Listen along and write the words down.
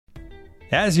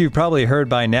As you've probably heard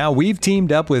by now, we've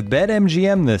teamed up with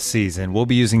BetMGM this season. We'll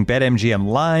be using BetMGM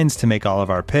lines to make all of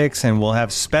our picks, and we'll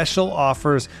have special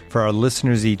offers for our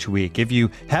listeners each week. If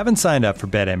you haven't signed up for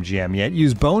BetMGM yet,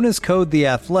 use bonus code The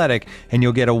Athletic, and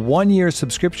you'll get a 1-year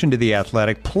subscription to The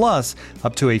Athletic, plus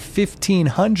up to a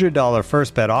 $1,500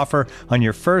 first bet offer on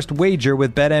your first wager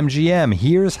with BetMGM.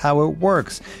 Here's how it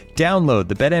works. Download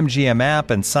the BetMGM app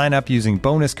and sign up using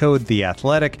bonus code The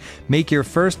Athletic. Make your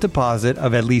first deposit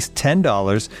of at least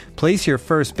 $10. Place your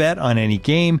first bet on any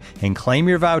game and claim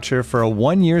your voucher for a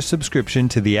 1-year subscription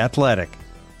to The Athletic.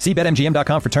 See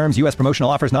BetMGM.com for terms. U.S. promotional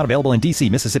offers not available in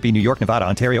D.C., Mississippi, New York, Nevada,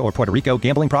 Ontario, or Puerto Rico.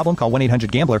 Gambling problem? Call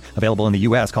 1-800-GAMBLER. Available in the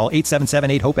U.S. Call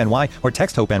 877-8-HOPE-NY or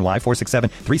text HOPE-NY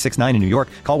 467-369 in New York.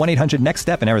 Call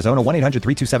 1-800-NEXT-STEP in Arizona.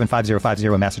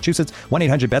 1-800-327-5050 in Massachusetts.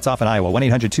 1-800-BETS-OFF in Iowa.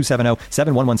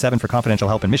 1-800-270-7117 for confidential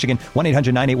help in Michigan.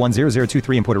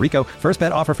 1-800-981-0023 in Puerto Rico. First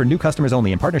bet offer for new customers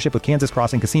only in partnership with Kansas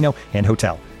Crossing Casino and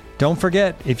Hotel. Don't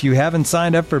forget, if you haven't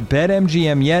signed up for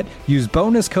BetMGM yet, use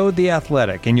bonus code The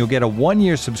Athletic, and you'll get a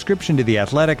 1-year subscription to The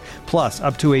Athletic, plus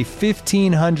up to a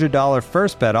 $1,500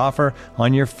 first bet offer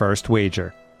on your first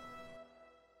wager.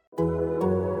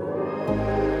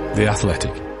 The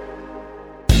Athletic.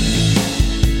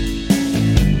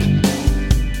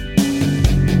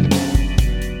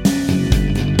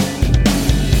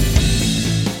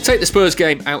 Take the Spurs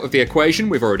game out of the equation.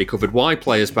 We've already covered why,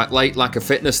 players back late, lack of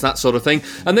fitness, that sort of thing.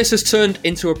 And this has turned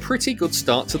into a pretty good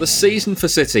start to the season for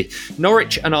City.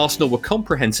 Norwich and Arsenal were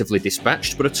comprehensively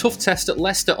dispatched, but a tough test at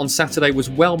Leicester on Saturday was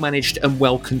well managed and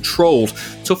well controlled.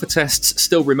 Tougher tests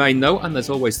still remain though, and there's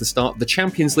always the start of the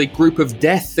Champions League group of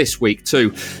death this week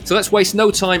too. So let's waste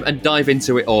no time and dive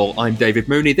into it all. I'm David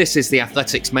Mooney. This is the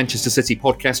Athletics Manchester City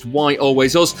podcast, Why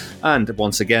Always Us? And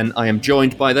once again, I am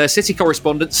joined by their City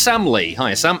correspondent, Sam Lee.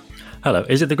 Hiya, Sam. Hello.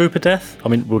 Is it the group of death? I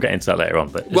mean, we'll get into that later on.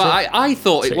 But I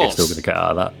thought it was. Still going to get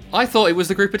out of that. I thought it was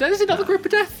the group of death. Is it not the group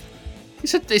of death?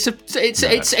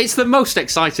 It's the most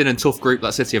exciting and tough group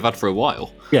that City have had for a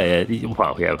while. Yeah.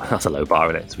 Well, yeah, that's a low bar,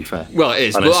 isn't it? To be fair. Well, it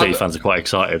is. I know City fans are quite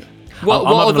excited. I'm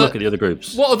having a look at the other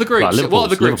groups. What are the groups?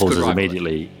 Liverpool's is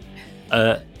immediately.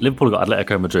 Liverpool got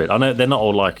Atletico Madrid. I know they're not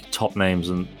all like top names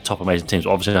and top amazing teams.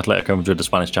 Obviously, Atletico Madrid, the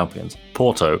Spanish champions.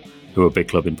 Porto, who are a big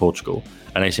club in Portugal,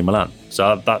 and AC Milan.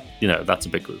 So that's a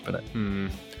big group, isn't it?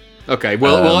 Okay.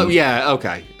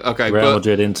 Okay. Real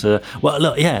Madrid, Inter. Well,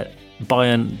 look, yeah.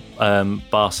 Bayern,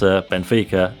 Barca,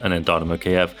 Benfica, and then Dynamo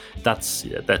Kiev.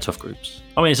 They're tough groups.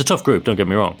 I mean, it's a tough group. Don't get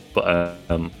me wrong, but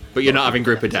you're not having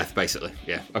group of death, basically.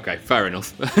 Yeah. Okay. Fair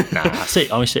enough.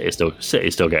 City's still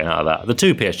getting out of that. The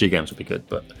 2 PSG games would be good,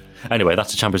 but anyway,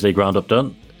 that's the Champions League roundup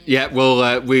done. Yeah,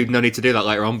 well, we've no need to do that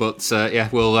later on, but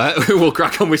we'll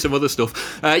crack on with some other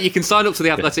stuff. You can sign up to The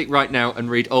Athletic right now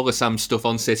and read all of Sam's stuff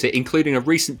on City, including a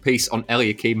recent piece on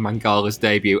Eliakim Mangala's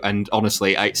debut, and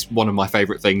honestly, it's one of my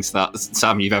favourite things that,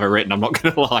 Sam, you've ever written, I'm not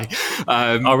going to lie.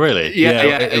 Oh, really?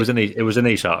 Yeah. It was a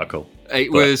niche article.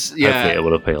 Hopefully it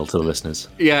will appeal to the listeners.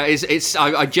 Yeah,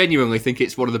 I genuinely think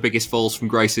it's one of the biggest falls from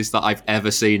graces that I've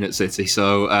ever seen at City,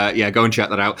 so go and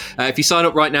check that out. If you sign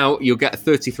up right now, you'll get a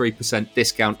 33%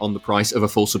 discount on the price of a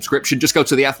full subscription. Just go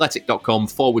to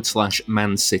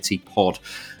theathletic.com/Man City Pod.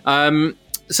 So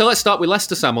let's start with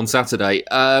Leicester, Sam, on Saturday.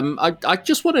 I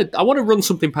want to run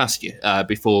something past you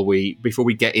before we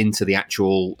get into the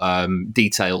actual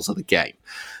details of the game.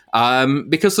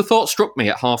 Because the thought struck me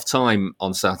at half time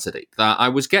on Saturday that I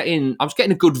was getting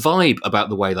a good vibe about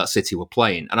the way that City were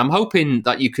playing, and I'm hoping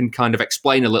that you can kind of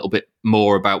explain a little bit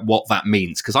more about what that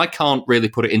means, because I can't really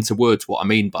put it into words what I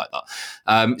mean by that.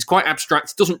 It's quite abstract.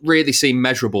 It doesn't really seem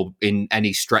measurable in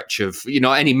any stretch of,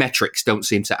 any metrics don't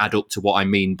seem to add up to what I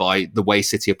mean by the way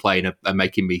City are playing are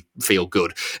making me feel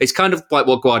good. It's kind of like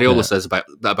what Guardiola says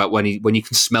about when you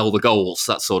can smell the goals,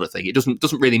 that sort of thing. It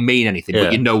doesn't really mean anything,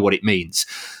 but you know what it means.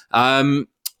 And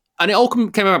it all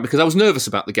came about because I was nervous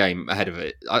about the game ahead of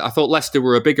it. I thought Leicester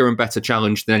were a bigger and better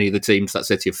challenge than any of the teams that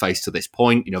City have faced to this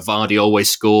point. Vardy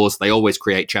always scores. They always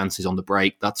create chances on the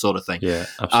break, that sort of thing. Yeah,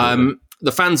 absolutely.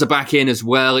 The fans are back in as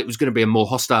well. It was going to be a more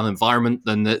hostile environment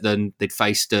than they'd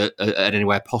faced at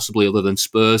anywhere possibly other than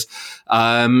Spurs.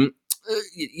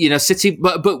 City,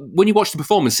 but when you watch the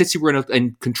performance, City were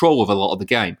in control of a lot of the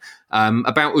game.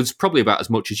 Probably about as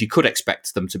much as you could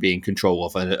expect them to be in control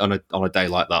of on a day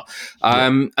like that.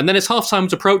 And then as halftime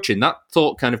was approaching, that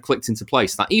thought kind of clicked into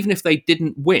place that even if they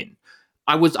didn't win,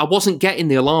 I wasn't getting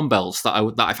the alarm bells that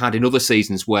I've had in other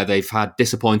seasons where they've had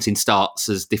disappointing starts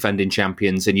as defending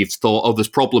champions, and you've thought, oh, there's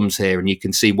problems here, and you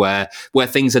can see where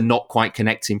things are not quite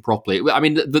connecting properly. I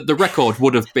mean, the record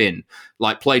would have been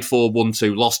like played 4, won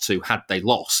 2, lost 2 had they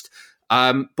lost.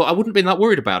 But I wouldn't have been that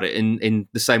worried about it in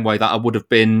the same way that I would have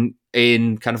been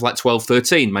in kind of like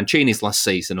 12-13, Mancini's last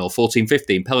season, or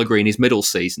 14-15, Pellegrini's middle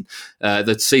season,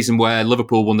 the season where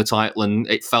Liverpool won the title and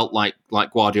it felt like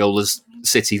Guardiola's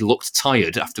City looked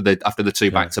tired after the two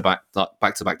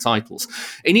back-to-back titles.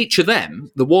 In each of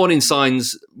them, the warning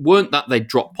signs weren't that they'd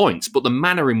drop points, but the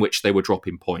manner in which they were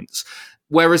dropping points.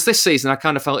 Whereas this season, I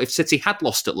kind of felt if City had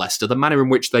lost at Leicester, the manner in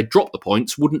which they dropped the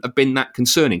points wouldn't have been that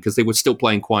concerning because they were still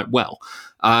playing quite well.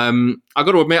 I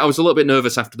got to admit, I was a little bit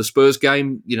nervous after the Spurs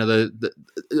game. You know,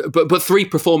 but 3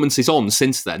 performances on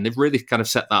since then, they've really kind of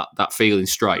set that feeling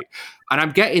straight. And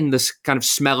I'm getting this kind of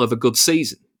smell of a good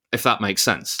season, if that makes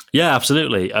sense. Yeah,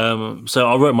 absolutely. So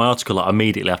I wrote my article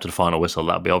immediately after the final whistle.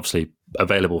 That'll be obviously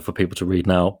available for people to read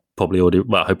now. Hopefully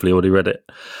already read it.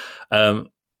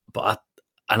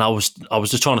 I was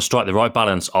just trying to strike the right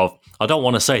balance of, I don't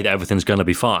want to say that everything's going to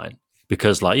be fine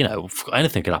because, like, you know,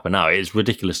 anything could happen now. It's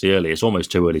ridiculously early. It's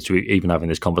almost too early to even having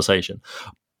this conversation.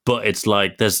 But it's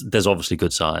like there's obviously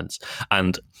good signs,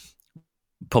 and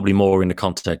probably more in the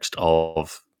context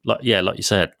of like you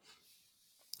said,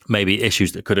 maybe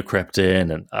issues that could have crept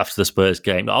in. And after the Spurs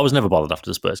game, I was never bothered after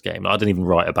the Spurs game. I didn't even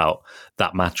write about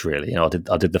that match really. You know,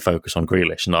 I did the focus on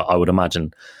Grealish, and I would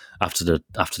imagine after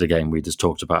the game we just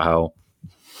talked about how,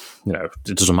 you know,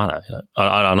 it doesn't matter. You know?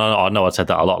 I know I said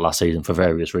that a lot last season for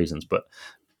various reasons, but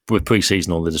with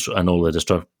pre-season all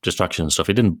the distraction and stuff,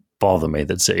 it didn't bother me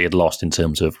that City had lost in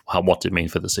terms of what it mean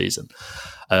for the season.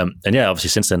 And yeah, obviously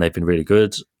since then they've been really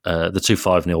good. The 2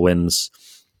 5-0 wins,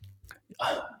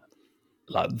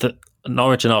 like the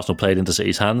Norwich and Arsenal played into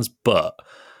City's hands, but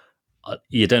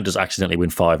you don't just accidentally win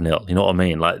 5-0. You know what I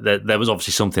mean? Like there was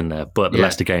obviously something there, but the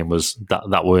Leicester game was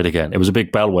that word again. It was a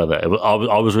big bellwether.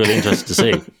 I was really interested to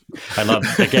see. And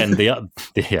again,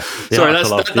 sorry,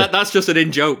 that's just an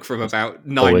in joke from about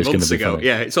 9 months ago. Funny.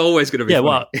 Yeah, it's always going to be. Yeah,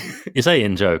 funny. Well, you say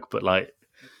in joke, but like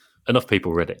enough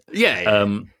people read it. Yeah.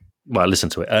 Well, listen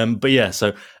to it. But yeah,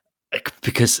 so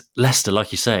because Leicester,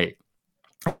 like you say,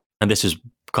 and this is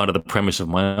kind of the premise of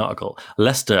my article,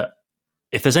 Leicester,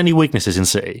 if there's any weaknesses in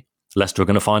City, Leicester are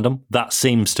going to find them. That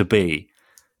seems to be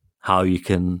how you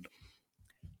can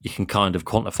kind of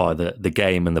quantify the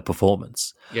game and the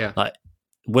performance. Yeah. Like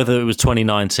whether it was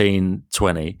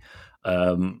 2019-20,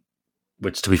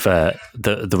 which to be fair,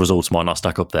 the results might not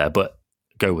stack up there, but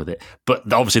go with it.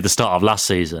 But obviously the start of last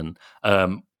season,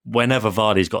 whenever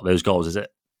Vardy's got those goals, is it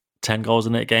 10 goals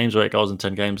in 8 games or 8 goals in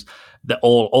 10 games? They're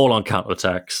all on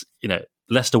counter-attacks. You know,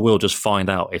 Leicester will just find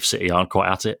out if City aren't quite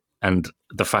at it. And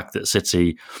the fact that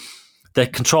City, they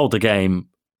controlled the game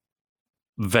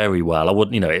very well. I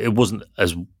wouldn't, you know, it wasn't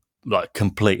as like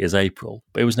complete as April,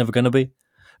 but it was never going to be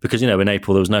because, you know, in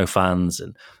April there was no fans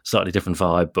and slightly different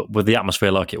vibe, but with the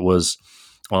atmosphere like it was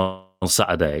on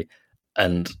Saturday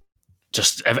and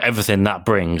just everything that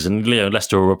brings, and you know,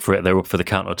 Leicester were up for it. They were up for the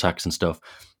counter attacks and stuff.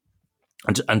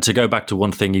 And to go back to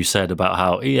one thing you said about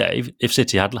how, yeah, if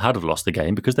City had have lost the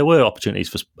game, because there were opportunities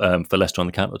for Leicester on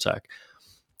the counter attack,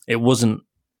 it wasn't,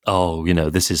 oh, you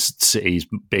know, this is City's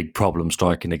big problem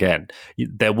striking again.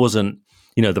 There wasn't,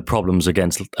 you know, the problems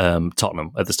against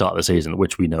Tottenham at the start of the season,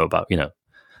 which we know about. You know,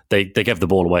 they gave the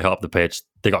ball away up the pitch.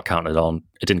 They got counted on.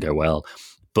 It didn't go well.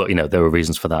 But, you know, there were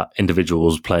reasons for that.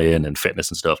 Individuals playing and fitness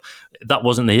and stuff. That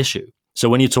wasn't the issue. So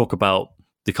when you talk about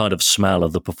the kind of smell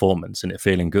of the performance and it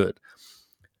feeling good,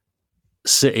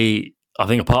 City, I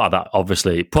think a part of that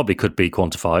obviously probably could be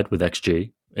quantified with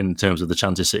XG in terms of the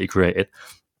chances City created.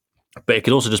 But it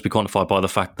could also just be quantified by the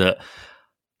fact that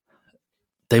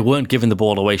they weren't giving the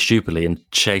ball away stupidly and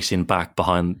chasing back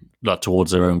behind, like, towards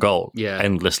their own goal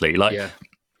endlessly. Like,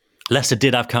 Leicester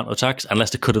did have counter-attacks and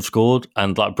Leicester could have scored.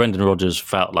 And like Brendan Rodgers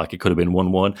felt like it could have been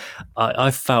 1-1. I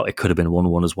felt it could have been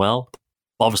 1-1 as well.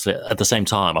 Obviously, at the same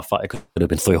time, I felt it could have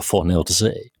been 3 or 4-0 to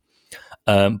City.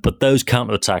 But those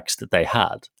counter-attacks that they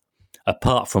had,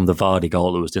 apart from the Vardy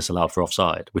goal that was disallowed for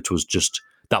offside, which was just,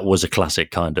 that was a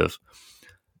classic kind of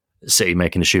City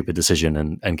making a stupid decision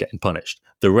and getting punished.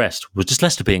 The rest was just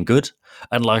Leicester being good.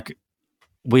 And like,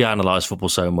 we analyse football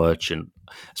so much, and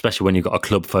especially when you've got a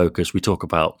club focus, we talk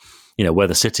about, you know,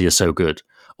 whether City is so good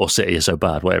or City is so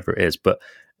bad, whatever it is. But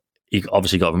you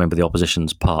obviously got to remember the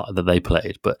opposition's part that they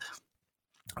played. But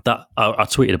that I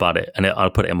tweeted about it and I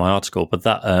put it in my article. But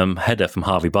that header from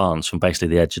Harvey Barnes from basically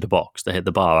the edge of the box that hit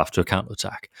the bar after a counter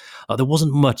attack, there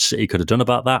wasn't much City could have done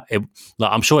about that.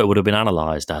 I'm sure it would have been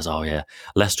analysed as, oh yeah,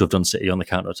 Leicester have done City on the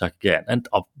counter attack again, and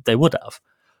they would have.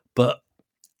 But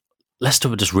Leicester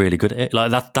were just really good at it.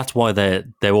 Like that's why they're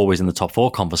always in the top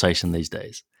 4 conversation these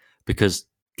days, because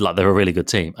like they're a really good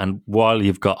team. And while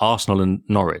you've got Arsenal and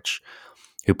Norwich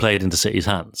who played into City's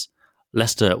hands,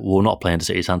 Leicester will not play into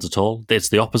City's hands at all. It's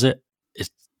the opposite. it's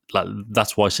like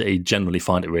that's why City generally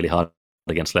find it really hard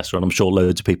against Leicester, and I'm sure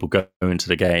loads of people going into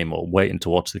the game or waiting to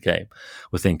watch the game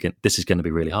were thinking this is going to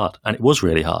be really hard, and it was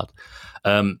really hard.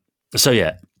 So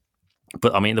yeah,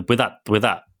 but I mean with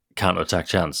that counter-attack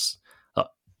chance,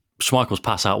 Schmeichel's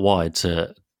pass out wide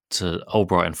to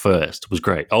Albrighton first was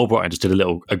great. Albrighton just did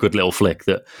a good little flick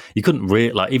that you couldn't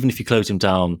really, like, even if you close him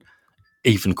down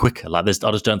even quicker, like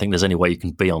I just don't think there's any way you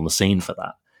can be on the scene for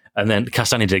that. And then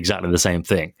Castagna did exactly the same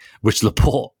thing, which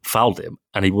Laporte fouled him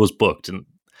and he was booked, and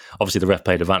obviously the ref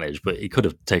played advantage, but he could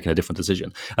have taken a different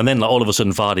decision. And then like, all of a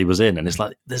sudden Vardy was in, and it's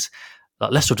like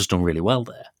Leicester just done really well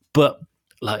there. But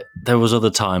like there was other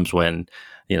times when,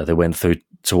 you know, they went through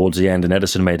towards the end and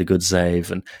Ederson made a good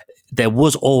save, and there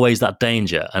was always that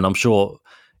danger. And I'm sure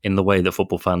in the way that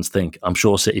football fans think, I'm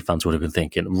sure City fans would have been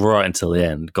thinking right until the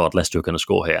end, God, Leicester are going to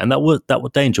score here. And that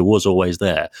danger was always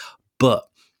there. But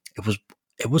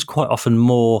it was quite often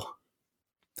more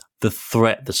the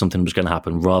threat that something was going to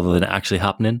happen rather than it actually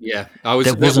happening. Yeah.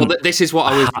 This is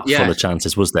what I was... full of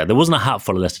chances, was there? There wasn't a hat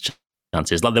full of Leicester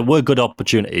chances. Like, there were good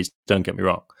opportunities, don't get me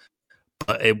wrong.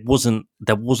 But there wasn't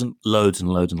loads and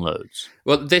loads and loads.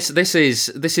 Well, this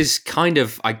is kind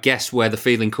of, I guess, where the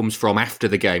feeling comes from after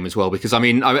the game as well. Because I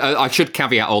mean, I should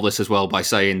caveat all this as well by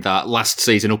saying that last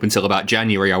season, up until about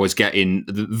January, I was getting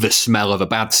the smell of a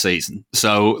bad season.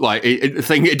 So, like,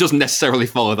 it doesn't necessarily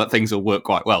follow that things will work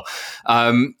quite well.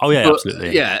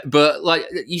 Absolutely. Yeah, but like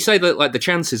you say that, like the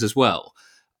chances as well.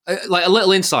 Like a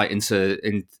little insight into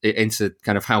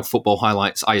kind of how football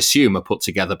highlights, I assume, are put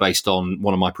together based on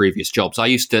one of my previous jobs. I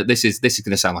used to. This is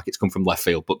going to sound like it's come from left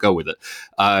field, but go with it.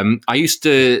 I used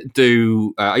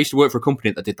to work for a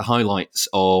company that did the highlights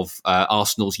of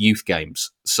Arsenal's youth games.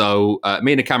 So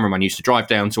me and a cameraman used to drive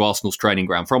down to Arsenal's training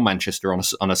ground from Manchester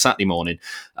on a Saturday morning.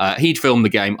 He'd film the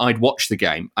game, I'd watch the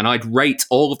game, and I'd rate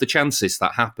all of the chances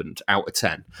that happened out of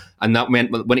 10. And that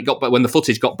meant when the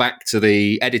footage got back to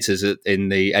the editors in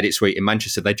the edit suite in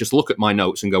Manchester, they'd just look at my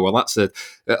notes and go, "Well, that's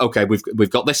okay. We've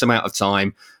got this amount of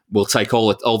time. We'll take all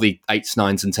the 8s,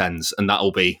 9s, and 10s, and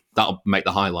that'll make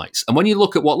the highlights." And when you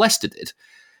look at what Leicester did,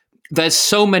 there's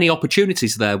so many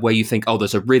opportunities there where you think, "Oh,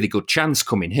 there's a really good chance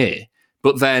coming here,"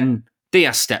 but then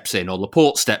Diaz steps in, or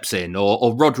Laporte steps in,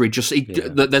 or Rodri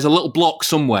there's a little block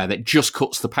somewhere that just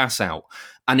cuts the pass out,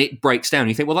 and it breaks down.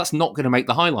 You think, well, that's not going to make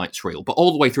the highlights reel. But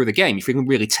all the way through the game, you're feeling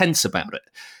really tense about it.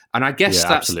 And I guess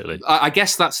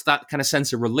that's that kind of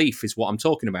sense of relief is what I'm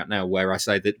talking about now, where I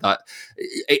say that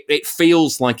it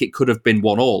feels like it could have been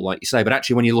 1-1, like you say, but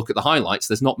actually when you look at the highlights,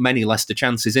 there's not many Leicester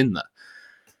chances in there.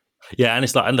 Yeah, and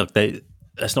it's like, and look,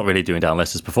 it's not really doing down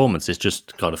Leicester's performance. It's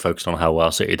just kind of focused on how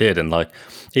well City did. And like,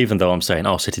 even though I'm saying,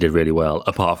 City did really well,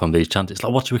 apart from these chances,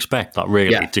 like, what do you expect? Like,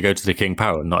 really, to go to the King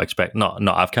Power and not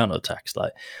have counter-attacks?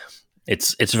 Like,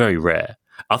 it's very rare.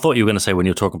 I thought you were going to say, when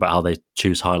you were talking about how they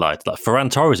choose highlights, like Ferran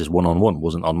Torres' 1-on-1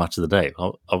 wasn't on Match of the Day.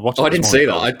 I didn't see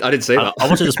that. I didn't see that. I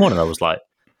watched it this morning. I was like,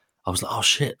 oh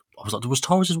shit. I was like, was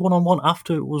Torres' 1-on-1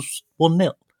 after it was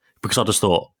 1-0? Because I just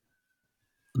thought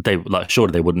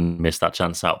surely they wouldn't miss that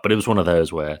chance out. But it was one of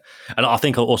those where, and I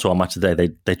think also on Match of the Day,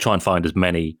 they try and find as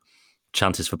many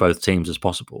chances for both teams as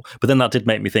possible. But then that did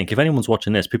make me think, if anyone's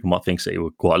watching this, people might think City were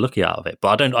quite lucky out of it.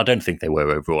 But I don't think they were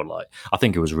overall. Like, I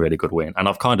think it was a really good win. And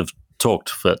I've kind of talked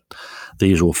for the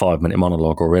usual 5-minute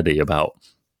monologue already about,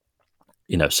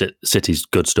 you know, City's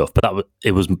good stuff. But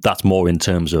that's more in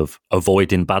terms of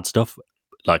avoiding bad stuff,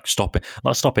 like stopping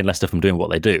Leicester from doing what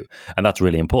they do. And that's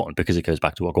really important, because it goes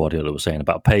back to what Guardiola was saying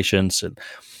about patience. And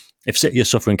if City are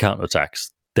suffering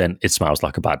counter-attacks, then it smells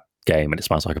like a bad game and it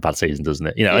smells like a bad season, doesn't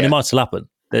it? You know, and it might still happen.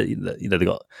 They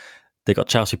got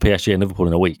Chelsea, PSG, and Liverpool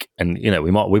in a week, and you know we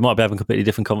might be having completely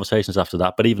different conversations after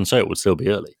that. But even so, it would still be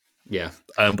early. Yeah.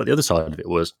 But the other side of it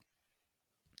was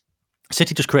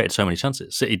City just created so many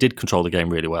chances. City did control the game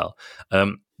really well.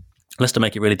 Leicester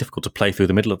make it really difficult to play through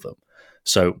the middle of them.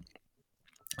 So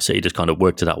City just kind of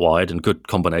worked it out wide, and good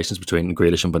combinations between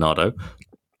Grealish and Bernardo.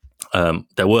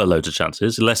 There were loads of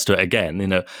chances. Leicester again, you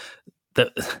know.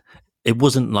 It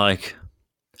wasn't like,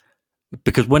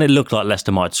 because when it looked like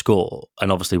Leicester might score,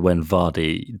 and obviously when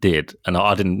Vardy did, and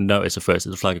I didn't notice at first that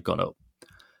the flag had gone up,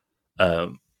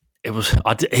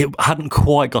 it hadn't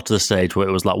quite got to the stage where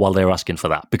it was like, well, they were asking for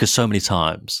that, because so many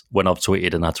times when I've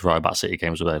tweeted and had to write about City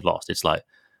games where they've lost, it's like,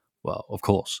 well, of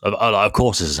course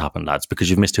this has happened, lads,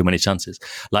 because you've missed too many chances.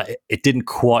 Like, it didn't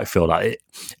quite feel like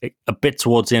it. A bit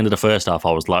towards the end of the first half,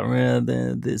 I was like,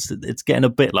 it's getting a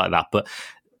bit like that, but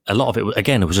a lot of it,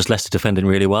 again, it was just Leicester defending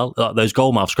really well. Like those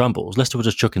goalmouth scrambles, Leicester were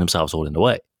just chucking themselves all in the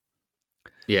way.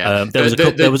 Yeah, there was a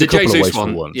couple of Jesus wasteful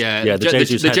one. ones. Yeah,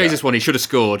 the Jesus one, he should have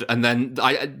scored. And then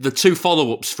the two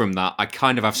follow-ups from that, I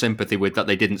kind of have sympathy with that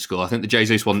they didn't score. I think the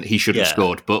Jesus one, he should have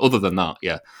scored. But other than that,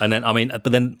 yeah. And then,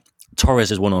 but then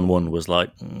Torres' one-on-one was like,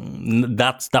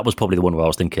 that was probably the one where I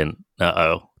was thinking,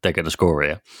 they're going to score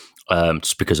here,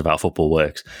 just because of how football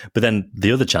works. But then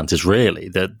the other chances, really,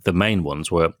 the main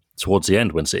ones were towards the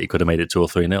end when City could have made it 2 or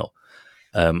 3-0.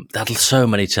 They had so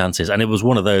many chances, and it was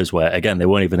one of those where, again, they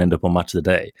won't even end up on Match of the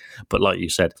Day. But like you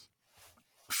said,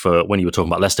 for when you were talking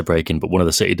about Leicester breaking, but one of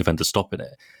the City defenders stopping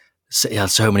it, City had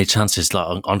so many chances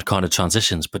like on kind of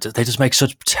transitions, but they just make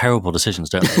such terrible decisions,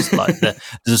 don't they? Like they're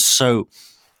just so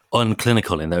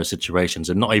unclinical in those situations,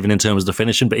 and not even in terms of the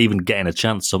finishing, but even getting a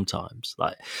chance sometimes.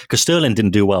 Like because Sterling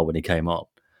didn't do well when he came on,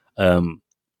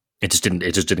 it just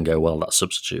didn't go well, that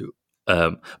substitute.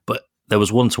 But there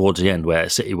was one towards the end where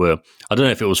City were, I don't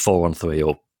know if it was 4-on-3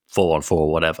 or 4-on-4 or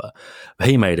whatever, but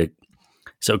he made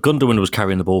so Gundogan was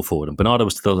carrying the ball forward and Bernardo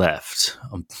was to the left.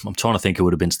 I'm trying to think it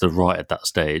would have been to the right at that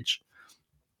stage.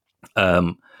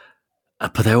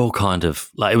 But they're all kind of,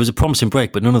 like, it was a promising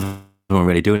break, but none of them were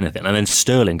really doing anything. And then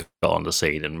Sterling got on the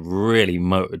scene and really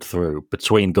motored through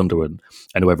between Gundogan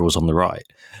and whoever was on the right.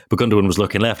 But Gundogan was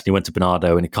looking left and he went to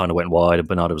Bernardo and he kind of went wide, and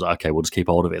Bernardo was like, okay, we'll just keep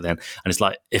hold of it then. And it's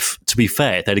like, to be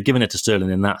fair, if they'd have given it to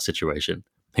Sterling in that situation,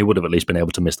 he would have at least been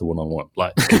able to miss the one-on-one.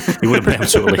 Like he would have been able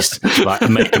to at least like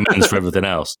make amends for everything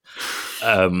else.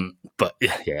 But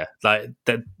yeah, like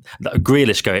that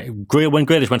Grealish when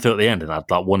Grealish went through at the end and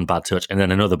had like one bad touch and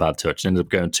then another bad touch and ended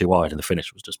up going too wide and the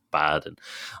finish was just bad. And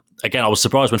again, I was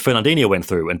surprised when Fernandinho went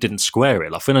through and didn't square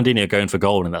it. Like Fernandinho going for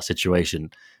goal in that situation,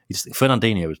 you just think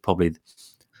Fernandinho was probably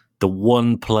the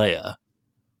one player,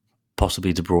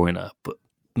 possibly De Bruyne, but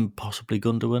possibly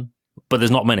Gundogan. But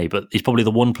there's not many, but he's probably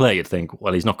the one player you'd think,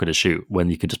 well, he's not going to shoot when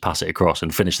you could just pass it across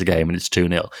and finish the game and it's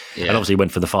 2-0. Yeah. And obviously he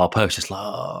went for the far post. It's like,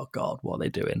 oh, God, what are they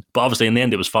doing? But obviously in the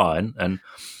end it was fine. And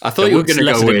I thought you were going to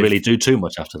go with... didn't really do too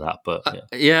much after that. But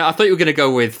yeah, I thought you were going to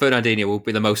go with Fernandinho will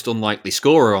be the most unlikely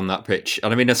scorer on that pitch.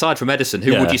 And I mean, aside from Edison,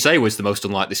 who would you say was the most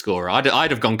unlikely scorer?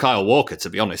 I'd have gone Kyle Walker, to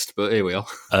be honest, but here we are.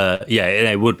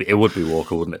 It would be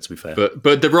Walker, wouldn't it, to be fair?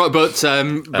 But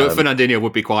Fernandinho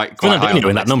would be quite high on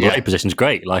in that number 8 position is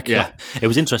great. Like, it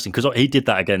was interesting because he did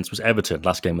that against was Everton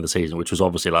last game of the season, which was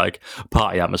obviously like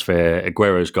party atmosphere.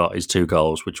 Aguero's got his 2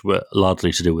 goals, which were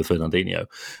largely to do with Fernandinho.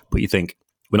 But you think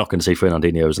we're not going to see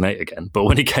Fernandinho as an 8 again. But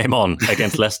when he came on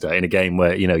against Leicester in a game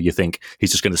where you think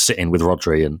he's just going to sit in with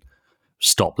Rodri and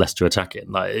stop Leicester attacking,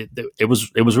 like it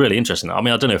was really interesting. I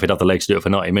mean, I don't know if he'd have the legs to do it for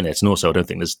 90 minutes, and also I don't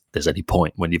think there's any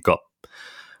point when you've got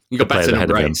better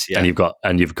ahead of him, yeah.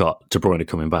 and you've got De Bruyne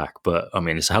coming back. But I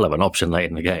mean, it's a hell of an option late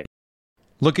in the game.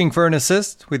 Looking for an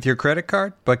assist with your credit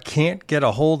card, but can't get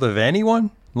a hold of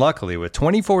anyone? Luckily, with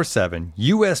 24/7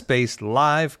 US-based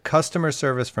live customer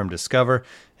service from Discover,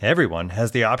 everyone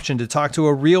has the option to talk to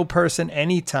a real person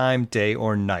anytime, day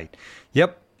or night.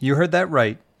 Yep, you heard that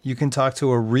right. You can talk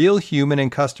to a real human in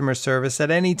customer service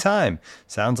at any time.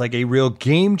 Sounds like a real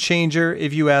game changer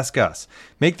if you ask us.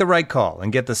 Make the right call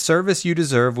and get the service you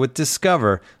deserve with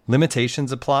Discover.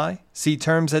 Limitations apply. See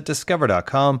terms at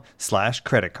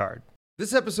discover.com/creditcard.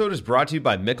 This episode is brought to you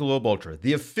by Michelob Ultra,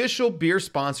 the official beer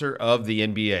sponsor of the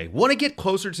NBA. Want to get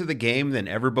closer to the game than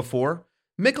ever before?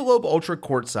 Michelob Ultra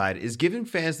Courtside is giving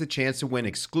fans the chance to win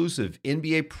exclusive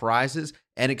NBA prizes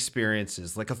and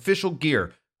experiences like official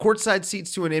gear, courtside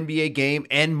seats to an NBA game,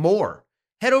 and more.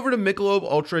 Head over to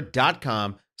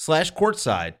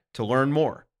MichelobUltra.com/courtside to learn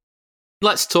more.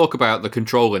 Let's talk about the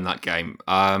control in that game,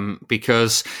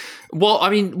 because what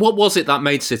was it that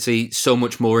made City so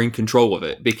much more in control of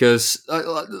it? Because,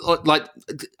 like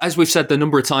as we've said, the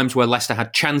number of times where Leicester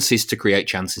had chances to create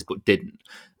chances but didn't.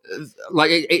 Like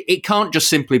it can't just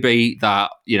simply be that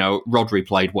Rodri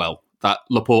played well, that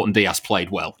Laporte and Diaz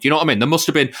played well. Do you know what I mean? There must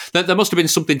have been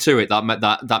something to it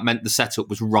that meant the setup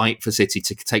was right for City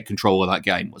to take control of that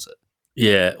game. Was it?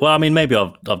 Yeah, well, I mean, maybe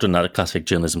I've done that classic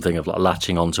journalism thing of like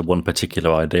latching onto one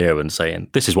particular idea and saying,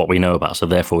 this is what we know about, so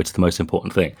therefore it's the most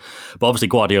important thing. But obviously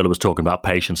Guardiola was talking about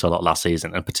patience a lot last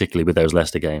season, and particularly with those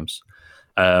Leicester games.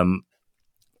 And,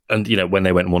 when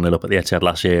they went 1-0 up at the Etihad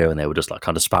last year and they were just like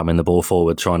kind of spamming the ball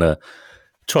forward, trying to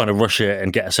rush it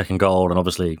and get a second goal. And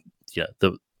obviously,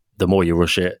 the more you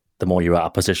rush it, the more you're out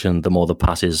of position, the more the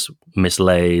pass is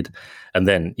mislaid. And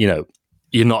then,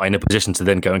 you're not in a position to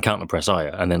then go and counter-press, are you?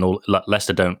 And then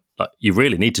Leicester don't... you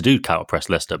really need to do counter-press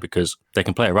Leicester because they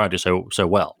can play around you so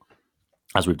well,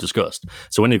 as we've discussed.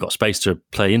 So when you've got space to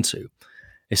play into,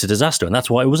 it's a disaster. And that's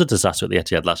why it was a disaster at the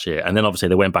Etihad last year. And then obviously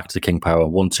they went back to King Power,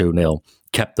 1-2-0,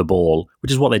 kept the ball,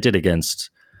 which is what they did against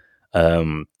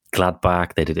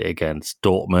Gladbach. They did it against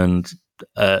Dortmund.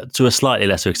 to a slightly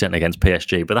lesser extent against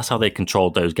PSG, but that's how they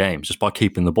controlled those games, just by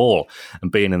keeping the ball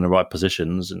and being in the right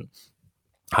positions and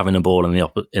having the ball in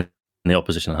the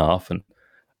opposition half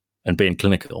and being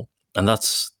clinical. And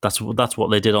that's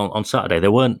what they did on Saturday. They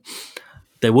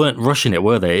weren't rushing it,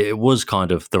 were they? It was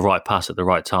kind of the right pass at the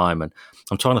right time. And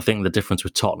I'm trying to think the difference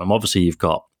with Tottenham. Obviously, you've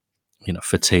got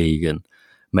fatigue and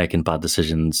making bad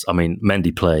decisions. I mean,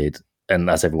 Mendy played, and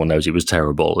as everyone knows, he was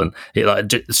terrible. And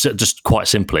just quite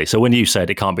simply. So when you said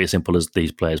it can't be as simple as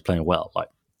these players playing well, like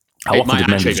how often did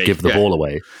Mendy just give the ball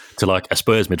away to like a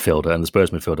Spurs midfielder, and the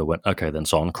Spurs midfielder went, okay, then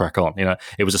Son, crack on.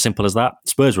 It was as simple as that.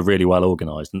 Spurs were really well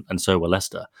organised, and so were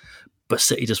Leicester. But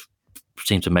City just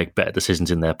seemed to make better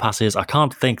decisions in their passes. I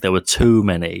can't think there were too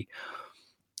many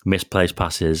misplaced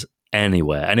passes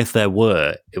anywhere. And if there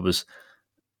were,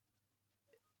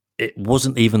 it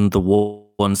wasn't even the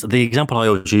ones. The example I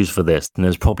always use for this, and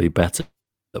there's probably better,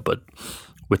 but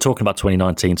we're talking about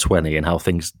 2019-20 and how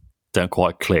things don't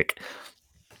quite click.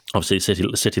 Obviously,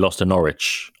 City lost to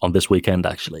Norwich on this weekend,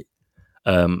 actually.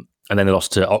 And then they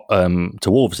lost to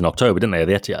Wolves in October, didn't they, at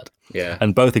the Etihad? Yeah.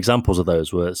 And both examples of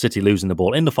those were City losing the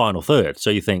ball in the final third. So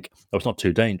you think, it's not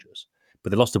too dangerous.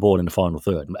 But they lost the ball in the final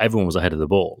third. Everyone was ahead of the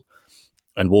ball.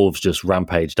 And Wolves just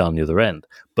rampaged down the other end.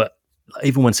 But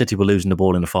even when City were losing the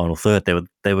ball in the final third,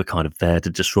 they were kind of there to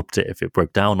disrupt it if it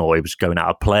broke down or it was going out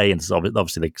of play. And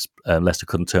obviously, Leicester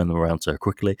couldn't turn them around so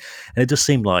quickly. And it just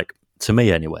seemed like, to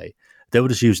me anyway, they were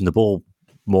just using the ball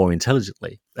more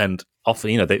intelligently. And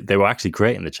often, they were actually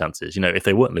creating the chances. If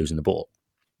they weren't losing the ball,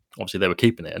 obviously they were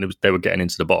keeping it, and they were getting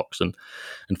into the box and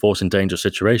forcing dangerous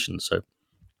situations. So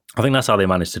I think that's how they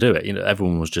managed to do it.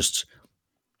 Everyone was just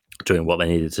doing what they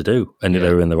needed to do, and they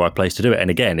were in the right place to do it. And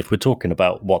again, if we're talking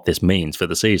about what this means for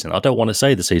the season, I don't want to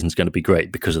say the season's going to be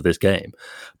great because of this game,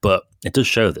 but it does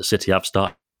show that City have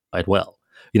started well.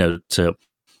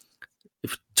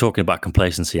 If talking about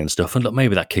complacency and stuff, and look,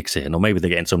 maybe that kicks in, or maybe they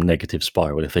get in some negative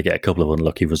spiral if they get a couple of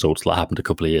unlucky results like happened a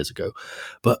couple of years ago.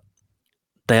 But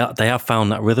they have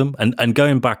found that rhythm. And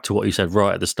going back to what you said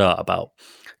right at the start about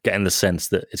getting the sense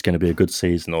that it's going to be a good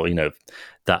season, or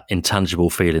that intangible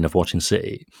feeling of watching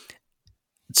City,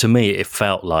 to me it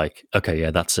felt like, okay, yeah,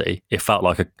 that's City. It felt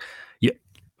like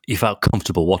you felt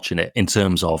comfortable watching it in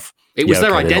terms of it was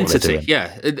their identity.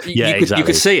 Exactly. You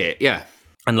could see it. Yeah.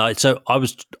 And so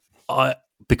I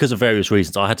because of various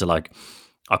reasons, I had to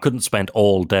I couldn't spend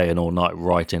all day and all night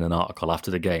writing an article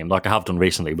after the game like I have done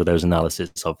recently with those analyses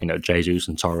of Jesus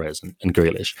and Torres and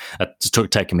Grealish.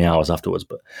 It taking me hours afterwards,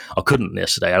 but I couldn't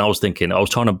yesterday. And I was thinking, I was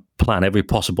trying to plan every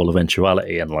possible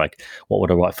eventuality and what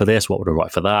would I write for this, what would I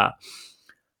write for that.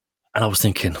 And I was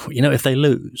thinking, if they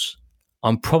lose,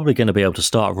 I'm probably going to be able to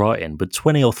start writing with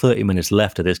 20 or 30 minutes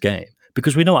left of this game,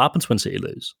 because we know what happens when City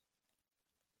lose.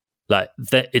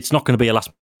 It's not going to be a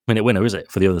last-minute winner, is it,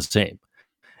 for the other team?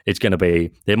 It's going to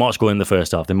be, they might score in the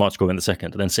first half, they might score in the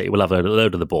second, and then City will have a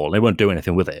load of the ball. They won't do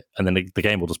anything with it, and then the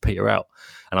game will just peter out.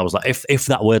 And I was like, if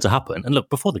that were to happen, and look,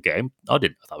 before the game, I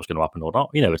didn't know if that was going to happen or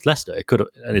not. It's Leicester. It could have,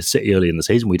 and it's City early in the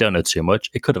season. We don't know too much.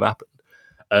 It could have happened.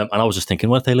 And I was just thinking,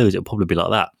 well, if they lose, it'll probably be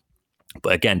like that.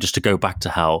 But again, just to go back to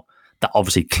how that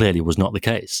obviously clearly was not the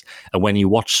case. And when you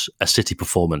watch a City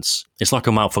performance, it's like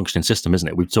a malfunctioning system, isn't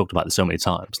it? We've talked about this so many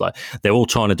times. They're all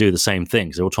trying to do the same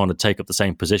things. They're all trying to take up the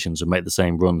same positions and make the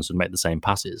same runs and make the same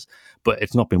passes. But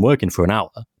it's not been working for an hour.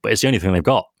 But it's the only thing they've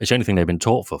got. It's the only thing they've been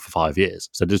taught for 5 years.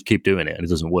 So they just keep doing it and it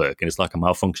doesn't work. And it's like a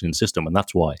malfunctioning system. And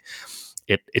that's why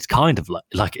it's kind of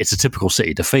like it's a typical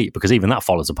City defeat, because even that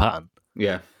follows a pattern.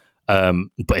 Yeah.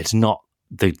 But it's not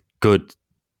the good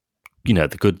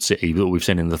City that we've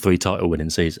seen in the 3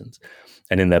 title-winning seasons,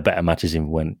 and in their better matches, even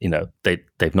when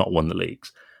they've not won the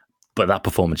leagues. But that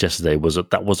performance yesterday was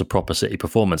a proper City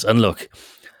performance. And look,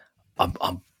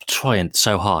 I'm trying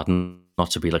so hard not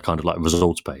to be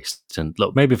results based. And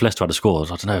look, maybe if Leicester had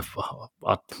scored, I don't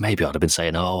know. Maybe I'd have been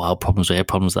saying, "Oh, problems here,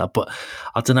 problems there." But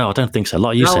I don't know. I don't think so.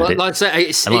 Like you said,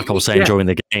 I was saying during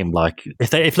the game,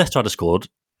 if Leicester had scored.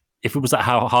 If it was that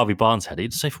Harvey Barnes head,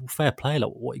 he'd say, well, fair play,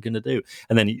 what are you going to do?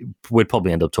 And then we'd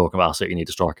probably end up talking about City need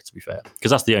a striker, to be fair. Because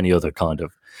that's the only other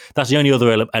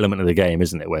element of the game,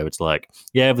 isn't it? Where it's like,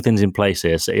 yeah, everything's in place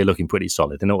here. City are looking pretty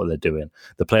solid. They know what they're doing.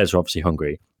 The players are obviously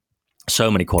hungry.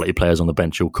 So many quality players on the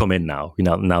bench who'll come in now.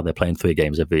 Now they're playing 3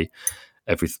 games they're playing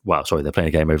a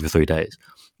game every 3 days.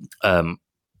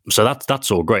 So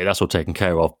that's all great. That's all taken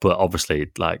care of. But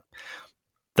obviously,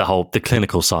 the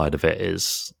clinical side of it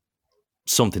is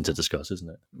something to discuss, isn't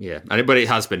it? Yeah, but it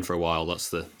has been for a while. That's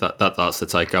the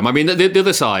take home. I mean, the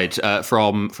other side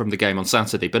from the game on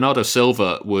Saturday, Bernardo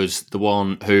Silva was the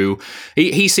one who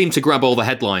he seemed to grab all the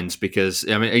headlines because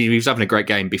I mean he was having a great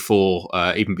game before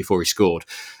even before he scored.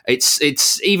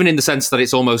 It's even in the sense that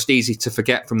it's almost easy to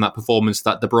forget from that performance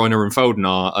that De Bruyne and Foden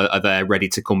are there ready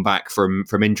to come back from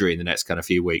injury in the next kind of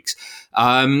few weeks.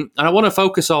 And I want to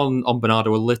focus on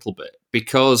Bernardo a little bit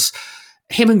because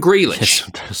him and Grealish.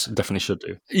 Yes, definitely should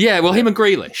do. Yeah, well, him and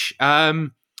Grealish.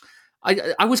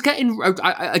 I was getting,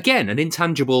 again, an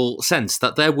intangible sense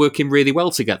that they're working really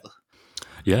well together.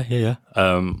 Yeah.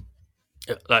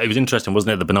 It was interesting,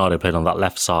 wasn't it, that Bernardo played on that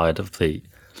left side of the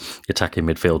attacking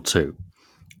midfield too,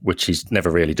 which he's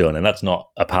never really done. And that's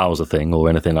not a Pauser thing or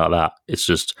anything like that. It's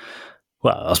just,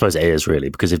 well, I suppose it is really,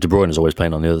 because if De Bruyne is always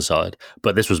playing on the other side.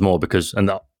 But this was more because,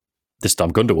 and this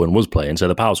time Gundogan was playing, so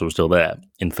the Pauser was still there,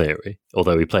 in theory,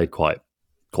 although he played quite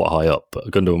high up. But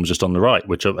Gundogan was just on the right,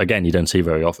 which, again, you don't see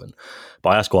very often.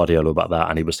 But I asked Guardiola about that,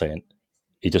 and he was saying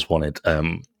he just wanted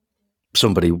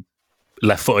somebody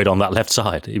left-footed on that left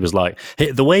side. He was like,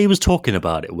 the way he was talking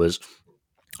about it was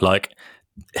like,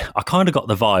 I kind of got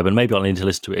the vibe, and maybe I'll need to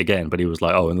listen to it again, but he was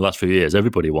like, in the last few years,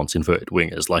 everybody wants inverted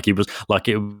wingers. Like, he was like,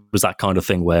 it was that kind of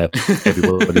thing where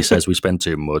everybody says we spend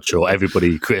too much, or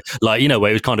everybody, where he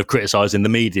was kind of criticising the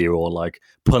media or like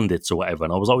pundits or whatever.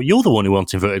 And I was like, you're the one who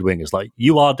wants inverted wingers. Like,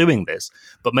 you are doing this.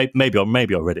 But maybe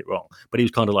I read it wrong. But he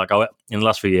was kind of like, in the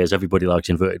last few years, everybody likes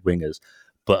inverted wingers.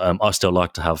 But I still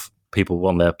like to have people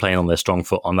on there playing on their strong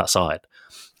foot on that side.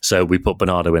 So we put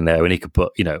Bernardo in there, and he could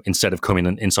put, instead of coming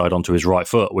inside onto his right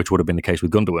foot, which would have been the case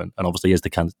with Gundogan, and obviously is the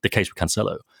case with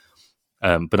Cancelo,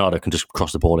 Bernardo can just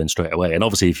cross the ball in straight away. And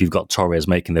obviously, if you've got Torres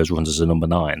making those runs as a number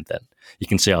 9, then you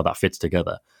can see how that fits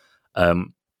together. I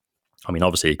mean,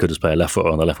 obviously, he could just play a left footer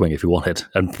on the left wing if he wanted,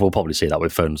 and we'll probably see that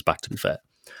with Foden's back, to be fair.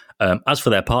 As for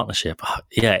their partnership,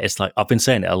 yeah, it's like, I've been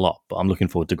saying it a lot, but I'm looking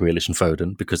forward to Grealish and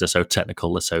Foden because they're so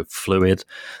technical, they're so fluid,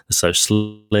 they're so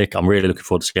slick. I'm really looking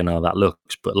forward to seeing how that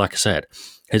looks. But like I said,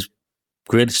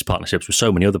 Grealish's partnerships with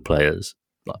so many other players,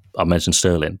 I mentioned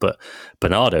Sterling, but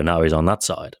Bernardo now is on that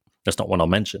side. That's not one I'll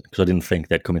mention because I didn't think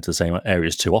they'd come into the same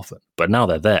areas too often. But now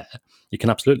they're there, you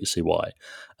can absolutely see why.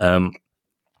 And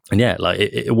yeah, like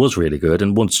it was really good.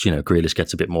 And once, Grealish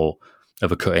gets a bit more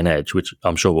of a cutting edge, which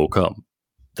I'm sure will come,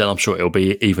 then I'm sure it'll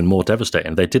be even more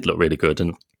devastating. They did look really good.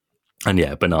 And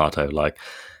yeah, Bernardo, like,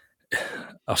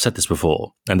 I've said this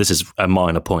before, and this is a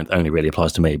minor point that only really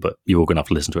applies to me, but you're all going to have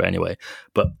to listen to it anyway.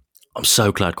 But I'm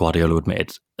so glad Guardiola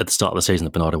admitted at the start of the season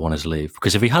that Bernardo wanted to leave.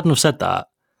 Because if he hadn't have said that,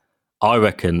 I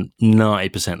reckon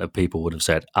 90% of people would have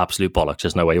said, absolute bollocks,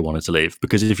 there's no way he wanted to leave.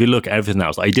 Because if you look at everything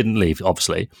else, like, he didn't leave,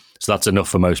 obviously, so that's enough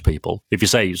for most people. If you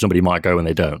say somebody might go and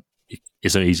they don't,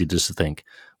 it's easy just to think,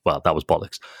 well, that was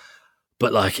bollocks.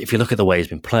 But like, if you look at the way he's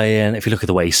been playing, if you look at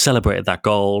the way he celebrated that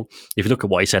goal, if you look at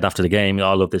what he said after the game,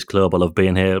 I love this club, I love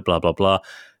being here, blah, blah, blah,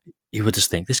 you would just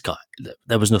think, this guy,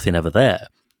 there was nothing ever there.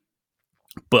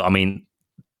 But I mean,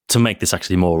 to make this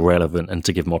actually more relevant and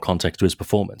to give more context to his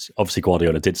performance, obviously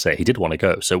Guardiola did say he did want to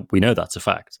go, so we know that's a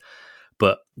fact.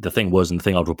 But the thing was, and the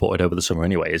thing I'd reported over the summer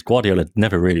anyway, is Guardiola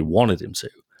never really wanted him to,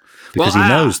 because he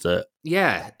knows that.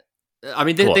 Yeah, I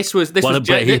mean,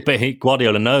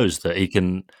 Guardiola knows that he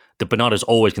can. That Bernardo's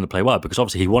always going to play well, because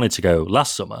obviously he wanted to go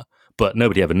last summer, but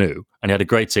nobody ever knew, and he had a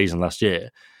great season last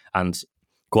year. And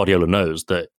Guardiola knows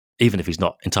that even if he's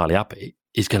not entirely happy,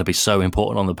 he's going to be so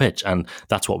important on the pitch, and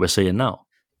that's what we're seeing now.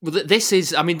 Well, this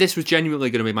was genuinely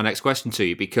going to be my next question to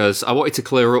you, because I wanted to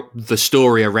clear up the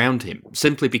story around him,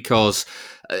 simply because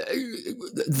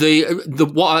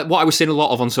what I was seeing a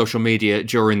lot of on social media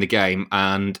during the game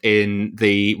and in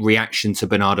the reaction to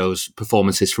Bernardo's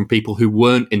performances from people who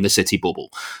weren't in the City bubble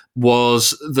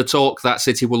was the talk that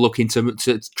City were looking to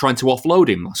trying to offload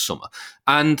him last summer.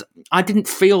 And I didn't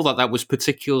feel that was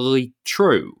particularly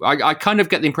true. I kind of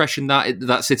get the impression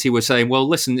that City were saying, well,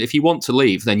 listen, if you want to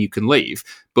leave, then you can leave,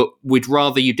 but we'd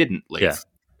rather you didn't leave,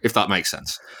 if that makes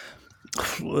sense.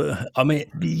 I mean,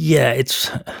 yeah,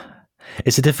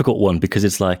 it's a difficult one, because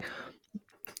it's like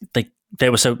they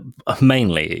were so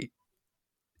mainly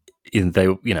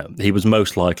he was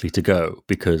most likely to go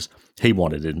because he'd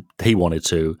gone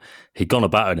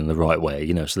about it in the right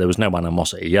way, so there was no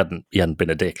animosity. He hadn't been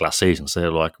a dick last season, so they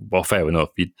were like, well, fair enough,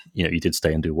 you did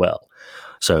stay and do well,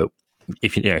 so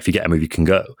if you get a move, you can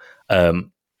go. But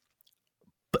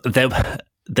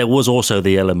there was also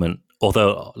the element,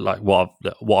 although, like what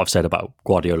I've said about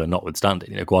Guardiola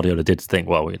notwithstanding, Guardiola did think,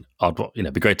 well,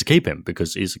 it'd be great to keep him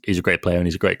because he's a great player and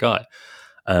he's a great guy.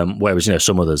 Whereas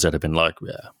some others that have been like,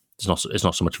 yeah, it's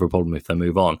not so much of a problem if they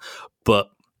move on. But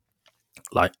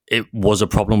like, it was a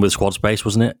problem with squad space,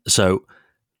 wasn't it? So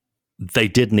they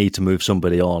did need to move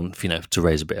somebody on, to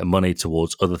raise a bit of money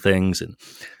towards other things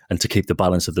and to keep the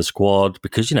balance of the squad.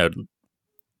 Because,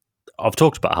 I've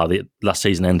talked about how the last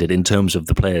season ended in terms of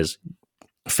the players'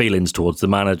 feelings towards the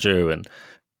manager and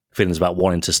feelings about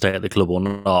wanting to stay at the club or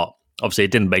not. Obviously,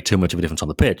 it didn't make too much of a difference on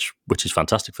the pitch, which is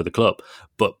fantastic for the club.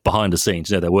 But behind the scenes,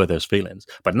 there were those feelings.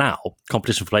 But now,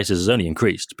 competition for places has only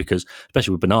increased, because,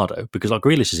 especially with Bernardo, because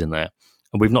Grealish is in there.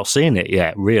 And we've not seen it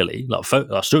yet, really.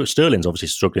 Sterling's obviously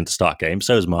struggling to start games.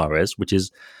 So is Mahrez, which is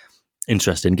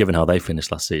interesting, given how they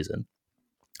finished last season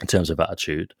in terms of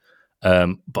attitude.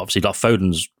 But obviously,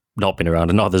 Foden's not been around,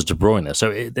 and neither's De Bruyne.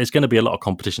 So there's going to be a lot of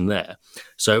competition there.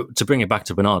 So to bring it back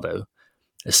to Bernardo,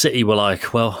 City were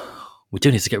like, well, we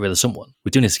do need to get rid of someone.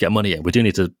 We do need to get money in. We do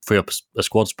need to free up a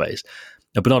squad space.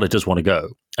 And Bernardo does want to go,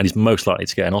 and he's most likely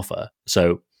to get an offer.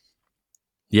 So,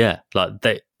 yeah,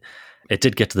 it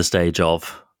did get to the stage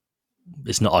of,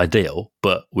 it's not ideal,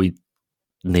 but we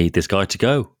need this guy to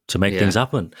go to make things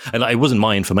happen. And it wasn't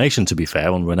my information, to be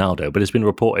fair, on Ronaldo, but it's been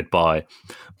reported by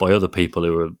other people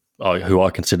who I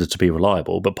consider to be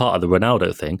reliable. But part of the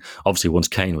Ronaldo thing, obviously once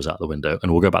Kane was out the window,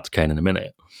 and we'll go back to Kane in a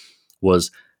minute,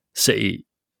 was City,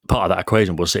 part of that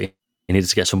equation was City needed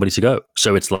to get somebody to go.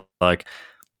 So it's like,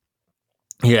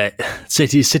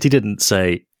 City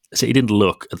didn't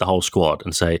look at the whole squad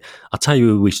and say, I'll tell you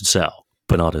who we should sell,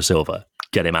 Bernardo Silva,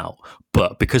 get him out.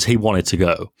 But because he wanted to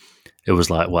go, it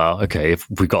was like, well, okay, if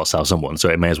we've got to sell someone, so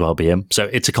it may as well be him. So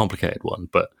it's a complicated one.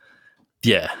 But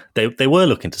yeah, they were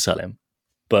looking to sell him.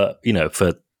 But,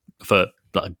 for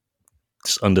like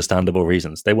understandable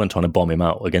reasons, they weren't trying to bomb him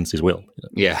out against his will.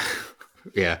 Yeah.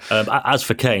 Yeah. As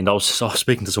for Kane, I was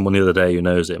speaking to someone the other day who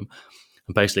knows him,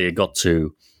 and basically it got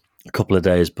to a couple of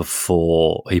days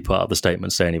before he put out the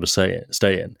statement saying he was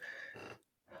staying,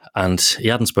 and he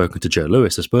hadn't spoken to Joe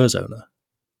Lewis, the Spurs owner.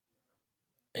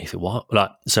 And you think, what?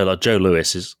 Joe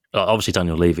Lewis is obviously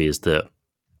Daniel Levy is Daniel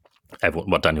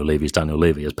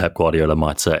Levy, as Pep Guardiola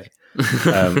might say.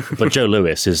 But Joe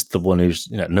Lewis is the one who's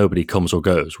nobody comes or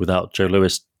goes without Joe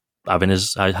Lewis having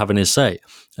his say.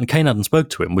 And Kane hadn't spoke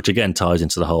to him, which again ties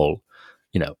into the whole,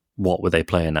 what were they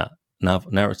playing that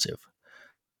narrative?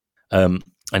 And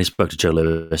he spoke to Joe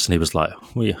Lewis, and he was like,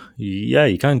 well, yeah,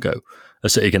 you can go. Are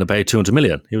City going to pay 200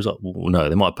 million? He was like, well, no,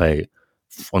 they might pay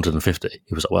 150.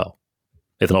 He was like, well,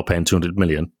 if they're not paying 200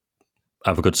 million,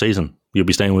 have a good season. You'll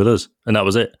be staying with us. And that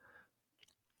was it.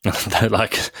 I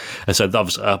said,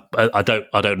 I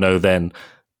don't know then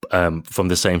from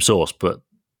the same source, but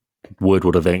word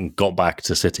would have then got back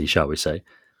to City, shall we say,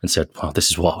 and said, well,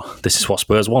 this is what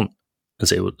Spurs want. And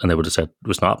they would have said,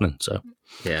 it's not happening. So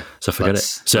yeah, so forget it.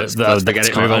 So that's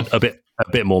kind of a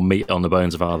bit more meat on the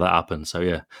bones of how that happened. So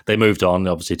yeah, they moved on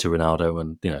obviously to Ronaldo,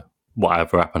 and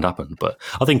whatever happened. But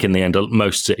I think in the end,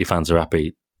 most City fans are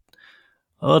happy.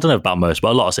 I don't know about most,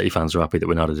 but a lot of City fans are happy that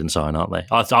Ronaldo didn't sign, aren't they?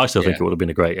 I still think it would have been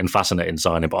a great and fascinating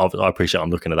signing, but I appreciate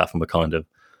I'm looking at that from a kind of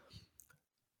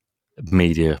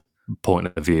media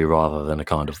point of view rather than a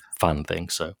kind of fan thing.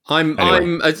 So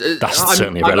that's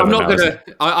certainly irrelevant.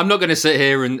 I'm not going to sit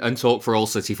here and talk for all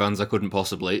City fans. I couldn't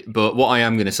possibly. But what I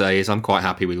am going to say is I'm quite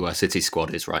happy with where City's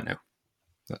squad is right now.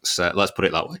 Let's put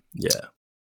it that way. Yeah.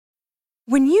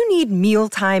 When you need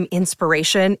mealtime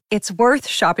inspiration, it's worth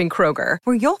shopping Kroger,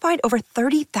 where you'll find over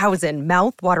 30,000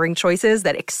 mouth-watering choices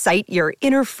that excite your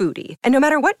inner foodie. And no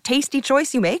matter what tasty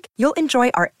choice you make, you'll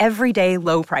enjoy our everyday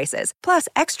low prices, plus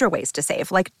extra ways to save,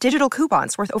 like digital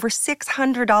coupons worth over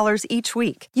 $600 each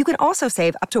week. You can also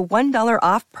save up to $1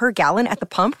 off per gallon at the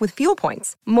pump with fuel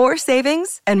points. More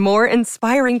savings and more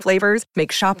inspiring flavors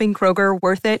make shopping Kroger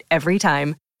worth it every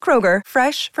time. Kroger,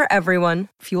 fresh for everyone.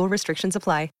 Fuel restrictions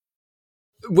apply.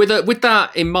 With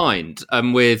that in mind,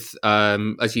 and with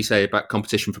as you say about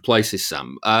competition for places,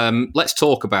 Sam, let's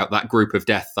talk about that group of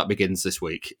death that begins this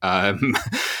week.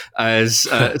 As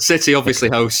City obviously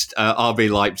host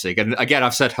RB Leipzig, and again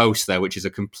I've said host there, which is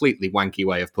a completely wanky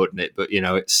way of putting it, but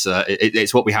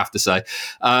it's what we have to say.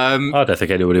 I don't think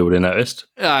anybody would have noticed.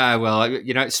 Well,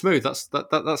 it's smooth.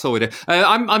 That's all we do.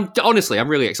 I'm honestly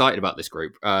really excited about this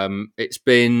group. It's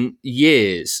been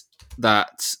years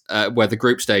that where the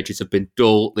group stages have been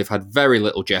dull. They've had very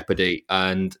little jeopardy,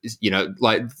 and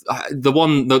the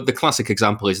classic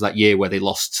example is that year where they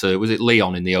lost to, was it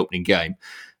Lyon in the opening game,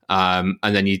 and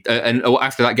then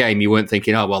after that game you weren't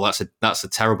thinking, oh well, that's a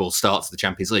terrible start to the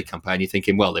Champions League campaign. You're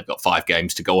thinking, well, they've got 5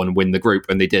 games to go on and win the group,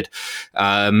 and they did.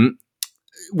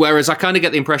 Whereas I kind of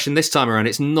get the impression this time around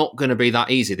it's not going to be that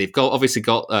easy. They've obviously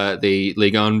got the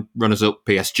Ligue 1 runners-up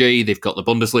PSG, they've got the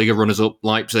Bundesliga runners-up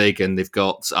Leipzig, and they've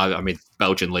got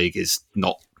Belgian League is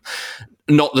not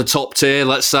the top tier,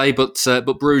 let's say, but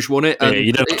Bruges won it. And,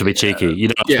 you don't have to be cheeky. You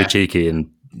don't have to be cheeky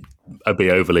and I'd be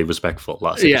overly respectful.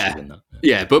 That's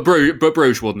yeah. But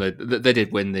Bruges won they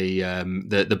did win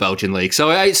the Belgian league. So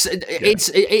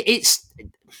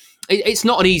it's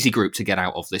not an easy group to get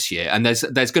out of this year, and there's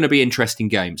going to be interesting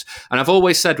games. And I've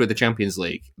always said with the Champions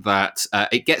League that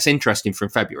it gets interesting from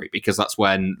February, because that's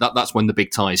when the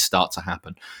big ties start to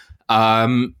happen.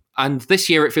 And this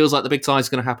year it feels like the big tie is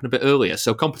going to happen a bit earlier.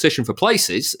 So competition for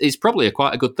places is probably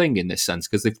quite a good thing in this sense,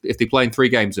 because if they're playing 3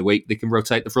 games a week, they can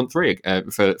rotate the front 3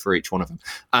 for each one of them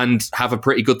and have a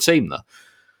pretty good team there.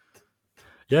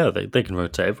 Yeah, they can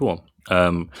rotate everyone.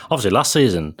 Obviously, last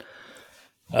season,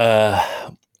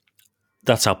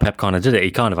 that's how Pep kind of did it.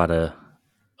 He kind of had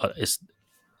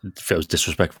it feels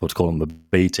disrespectful to call them a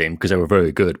B team because they were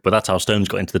very good, but that's how Stones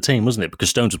got into the team, wasn't it? Because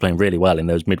Stones was playing really well in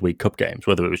those midweek cup games,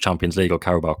 whether it was Champions League or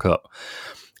Carabao Cup,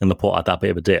 and Laporte had that bit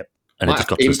of a dip, and it just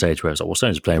got to the stage where it was like, well,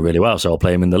 Stones is playing really well, so I'll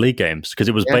play him in the league games, because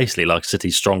it was basically like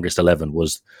City's strongest 11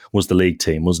 was the league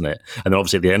team, wasn't it? And then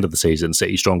obviously at the end of the season,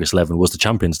 City's strongest 11 was the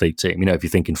Champions League team. You know, if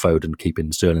you're thinking Foden,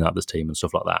 keeping Sterling out of this team and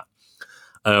stuff like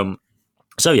that.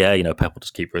 So yeah, you know, Pep will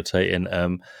just keep rotating.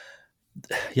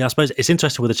 Yeah, I suppose it's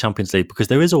interesting with the Champions League because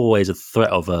there is always a threat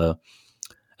of a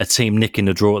team nicking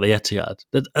a draw at the Etihad.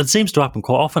 It seems to happen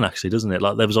quite often, actually, doesn't it?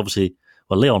 Like there was obviously,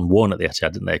 Lyon won at the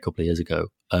Etihad, didn't they, a couple of years ago?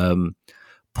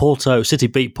 City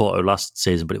beat Porto last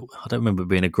season, but I don't remember it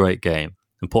being a great game.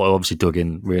 And Porto obviously dug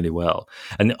in really well.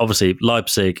 And obviously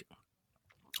Leipzig,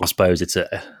 I suppose it's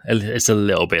a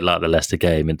little bit like the Leicester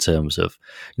game in terms of,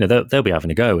 you know, they'll be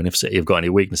having a go, and if City have got any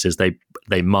weaknesses, they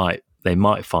might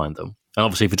find them. And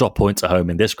obviously, if you drop points at home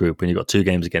in this group and you've got 2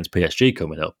 games against PSG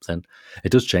coming up, then it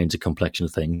does change the complexion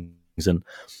of things, and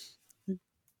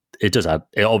it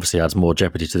obviously adds more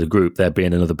jeopardy to the group, there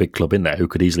being another big club in there who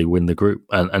could easily win the group.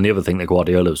 And the other thing that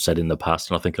Guardiola has said in the past,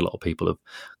 and I think a lot of people have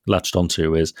latched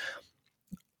onto, is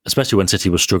especially when City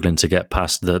was struggling to get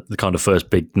past the kind of first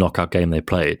big knockout game they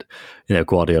played, you know,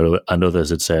 Guardiola and others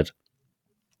had said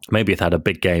maybe if they had a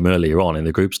big game earlier on in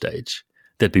the group stage,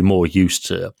 they'd be more used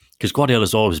to, because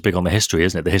Guardiola's always big on the history,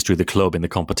 isn't it? The history of the club in the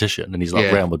competition. And he's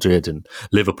like Real Madrid and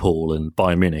Liverpool and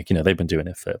Bayern Munich, you know, they've been doing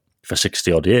it for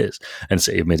 60 odd years, and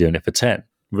City have been doing it for 10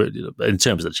 in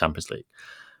terms of the Champions League.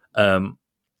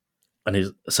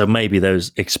 So maybe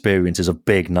those experiences of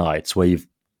big nights where you've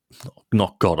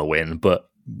not got to win, but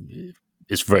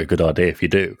it's a very good idea if you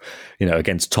do, you know,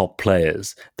 against top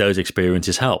players, those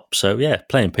experiences help. So yeah,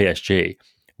 playing PSG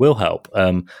will help.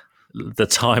 The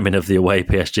timing of the away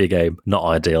PSG game, not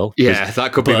ideal. Yeah,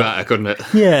 that could be better, couldn't it?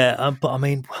 Yeah, but I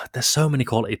mean, there's so many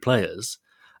quality players.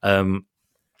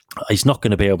 He's not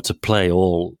going to be able to play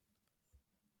all,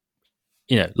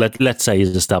 you know, let's say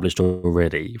he's established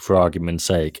already, for argument's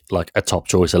sake, like a top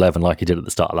choice 11 like he did at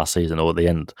the start of last season or at the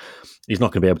end. He's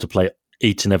not going to be able to play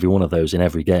each and every one of those in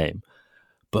every game.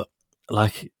 But,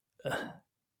 like,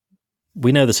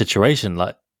 we know the situation.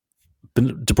 Like,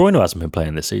 De Bruyne hasn't been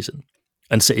playing this season,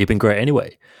 and City have been great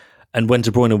anyway. And when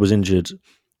De Bruyne was injured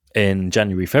in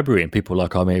January, February, and people were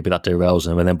like, oh, maybe that derails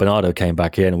him, and then Bernardo came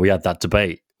back in, and we had that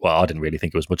debate. Well, I didn't really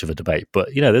think it was much of a debate,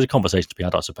 but, you know, there's a conversation to be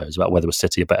had, I suppose, about whether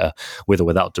City are better with or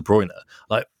without De Bruyne.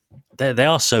 Like, they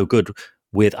are so good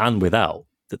with and without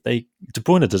that De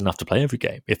Bruyne doesn't have to play every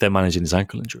game if they're managing his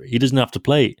ankle injury. He doesn't have to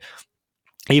play,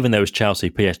 even though it's Chelsea,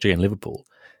 PSG, and Liverpool.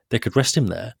 They could rest him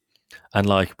there. And,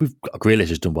 like, Grealish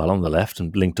has done well on the left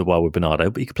and linked up well with Bernardo,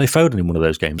 but you could play Foden in one of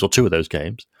those games or 2 of those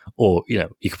games. Or, you know,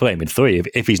 you could play him in 3.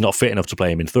 If he's not fit enough to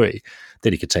play him in 3,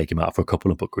 then you could take him out for a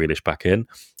couple and put Grealish back in.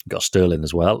 You've got Sterling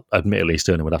as well. Admittedly,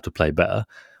 Sterling would have to play better.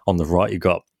 On the right, you've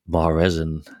got Mahrez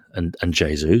and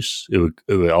Jesus, who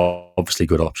are obviously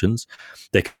good options.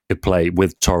 They could play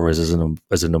with Torres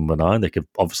as a number 9. They could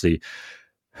obviously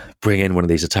bring in one of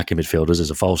these attacking midfielders as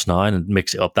a false 9 and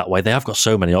mix it up that way. They have got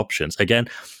so many options. Again,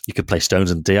 you could play Stones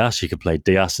and Diaz. You could play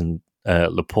Diaz and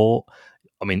Laporte.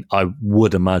 I mean, I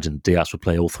would imagine Diaz would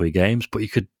play all 3 games, but you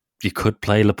could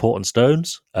play Laporte and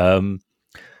Stones.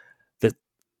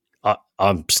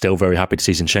 I'm still very happy to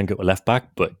see Zinchenko at left back,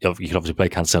 but you could obviously play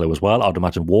Cancelo as well. I'd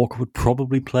imagine Walker would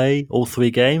probably play all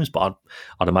 3 games, but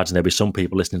I'd imagine there'd be some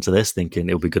people listening to this thinking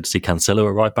it would be good to see Cancelo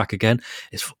at right back again.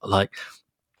 It's like,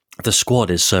 the squad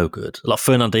is so good. Like,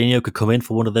 Fernandinho could come in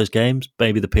for one of those games,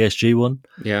 maybe the PSG one.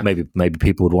 Yeah, maybe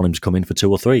people would want him to come in for 2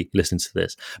 or 3 listening to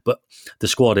this. But the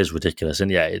squad is ridiculous,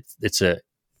 and yeah, it's an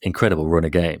incredible run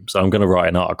of games. I'm going to write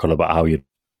an article about how you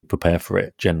prepare for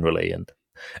it generally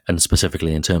and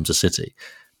specifically in terms of City,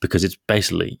 because it's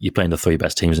basically you're playing the 3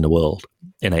 best teams in the world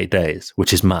in 8 days,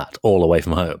 which is mad, all away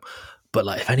from home. But,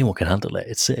 like, if anyone can handle it,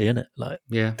 it's City, isn't it? Like,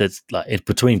 yeah, there's like it's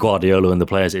between Guardiola and the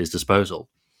players at his disposal.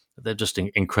 They're just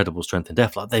incredible strength and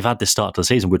depth. Like, they've had this start to the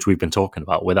season, which we've been talking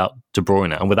about, without De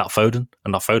Bruyne and without Foden.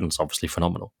 And that Foden's obviously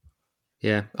phenomenal.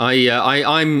 Yeah,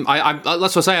 I'm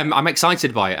that's what I say. I'm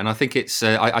excited by it, and I think it's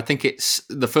I think it's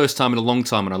the first time in a long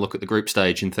time when I look at the group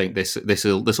stage and think this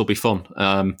will be fun.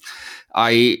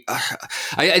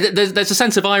 There's a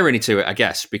sense of irony to it, I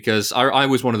guess, because I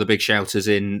was one of the big shouters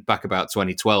in back about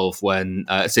 2012 when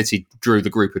City drew the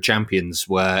group of champions,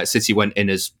 where City went in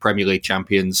as Premier League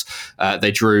champions. They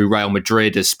drew Real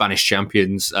Madrid as Spanish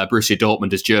champions, Borussia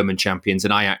Dortmund as German champions,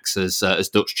 and Ajax as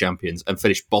Dutch champions, and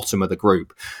finished bottom of the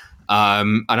group.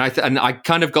 And I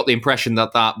kind of got the impression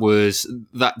that was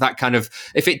that kind of,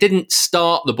 if it didn't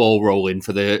start the ball rolling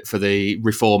for the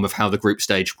reform of how the group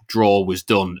stage draw was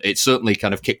done, it certainly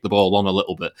kind of kicked the ball on a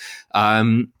little bit.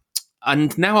 And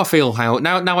now I feel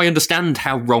now I understand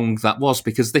how wrong that was,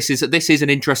 because this is an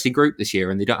interesting group this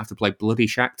year, and they don't have to play bloody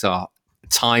Shakhtar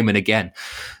time and again.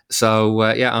 So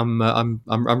I'm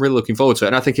really looking forward to it,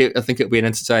 and I think it'll be an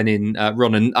entertaining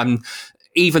run. And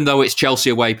even though it's Chelsea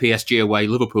away, PSG away,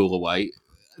 Liverpool away,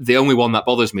 the only one that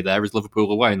bothers me there is Liverpool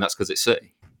away, and that's because it's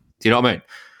City. Do you know what I mean?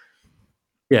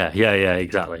 Yeah,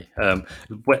 exactly.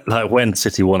 Like when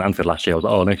City won Anfield last year, I was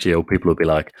like, next year people will be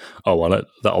like, well,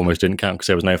 that almost didn't count because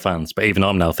there was no fans. But even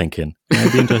I'm now thinking,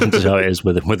 it'd be interesting to see how it is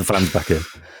with the fans back in.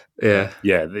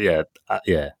 Yeah.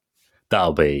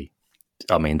 That'll be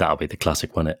the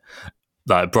classic, won't it?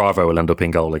 Like Bravo will end up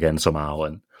in goal again somehow,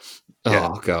 and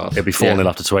oh god, it'll be 4-0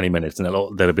 after 20 minutes, and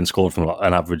they'll have been scored from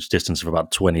an average distance of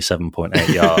about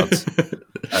 27.8 yards.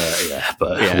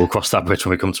 We'll cross that bridge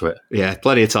when we come to it. Yeah,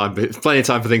 plenty of time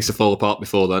for things to fall apart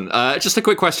before then. Just a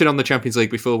quick question on the Champions League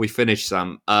before we finish,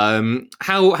 Sam.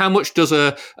 How much does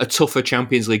a tougher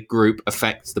Champions League group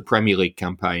affect the Premier League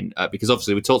campaign? Because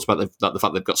obviously we talked about the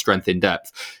fact they've got strength in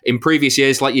depth. In previous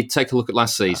years, like you take a look at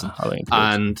last season,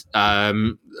 and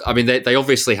I mean they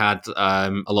obviously had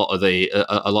a lot of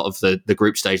the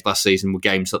group stage last season were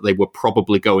games that they were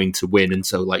probably going to win, and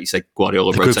so like you said,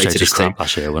 Guardiola rotated his team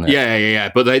last year, wasn't it? Yeah.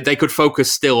 But they could focus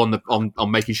still on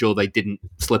making sure they didn't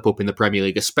slip up in the Premier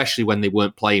League, especially when they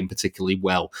weren't playing particularly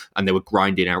well and they were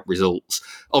grinding out results.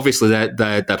 Obviously,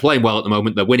 they're playing well at the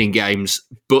moment. They're winning games,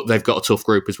 but they've got a tough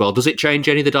group as well. Does it change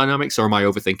any of the dynamics, or am I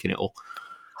overthinking it all?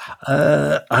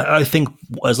 I think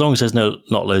as long as there's not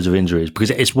loads of injuries,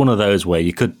 because it's one of those where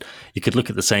you could look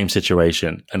at the same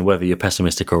situation, and whether you're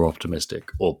pessimistic or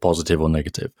optimistic or positive or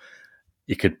negative,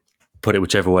 you could put it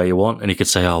whichever way you want, and you could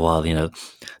say,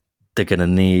 they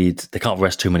can't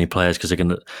rest too many players because they're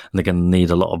going to need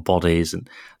a lot of bodies, and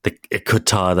it could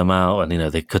tire them out,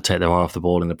 and they could take their eye off the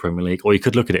ball in the Premier League. Or you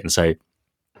could look at it and say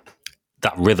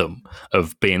that rhythm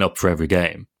of being up for every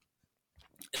game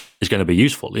is going to be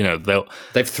useful.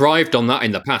 They've thrived on that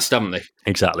in the past, haven't they?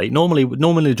 Exactly. Normally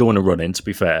they join a run in, to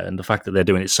be fair, and the fact that they're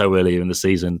doing it so early in the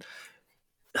season,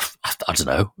 I don't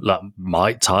know, like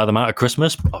might tire them out at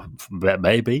Christmas,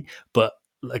 maybe, but.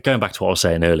 Going back to what I was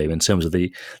saying earlier in terms of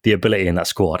the ability in that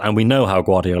squad, and we know how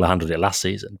Guardiola handled it last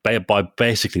season by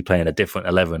basically playing a different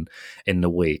 11 in the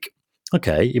week.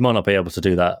 Okay, you might not be able to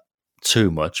do that too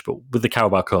much, but with the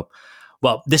Carabao Cup,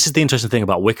 well, this is the interesting thing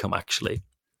about Wickham, actually,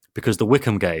 because the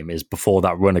Wickham game is before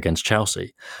that run against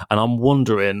Chelsea, and I'm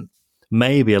wondering,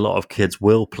 maybe a lot of kids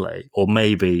will play, or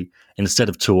maybe instead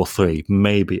of 2 or 3,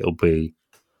 maybe it'll be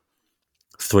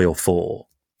 3 or 4.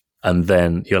 And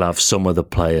then you'll have some of the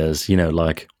players,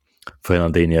 like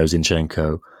Fernandinho,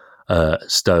 Zinchenko,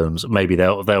 Stones. Maybe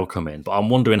they'll come in. But I'm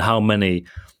wondering how many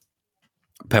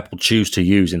Pep will choose to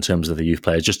use in terms of the youth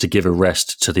players, just to give a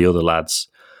rest to the other lads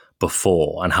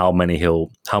before, and how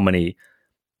many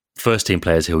first team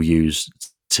players he'll use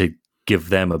to give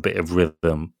them a bit of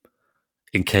rhythm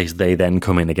in case they then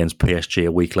come in against PSG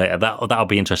a week later. That'll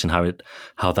be interesting how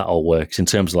that all works in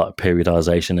terms of like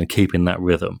periodization and keeping that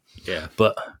rhythm. Yeah,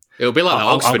 but. It'll be like the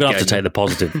Oxford I'm going to have game. to take the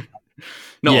positive.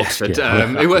 Not Oxford.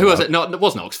 Who was it? No, it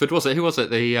wasn't Oxford, was it? Who was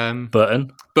it?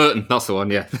 Burton. Burton, that's the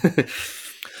one, yeah.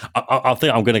 I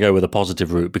think I'm going to go with a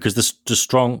positive route, because the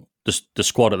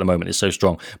squad at the moment is so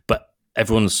strong, but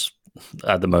everyone's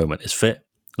at the moment is fit.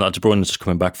 Like De Bruyne's just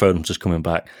coming back, Foden's just coming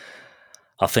back.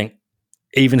 I think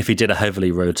even if he did a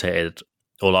heavily rotated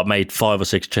or like made 5 or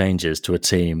 6 changes to a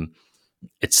team,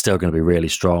 it's still going to be really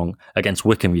strong. Against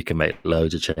Wickham, you can make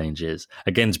loads of changes.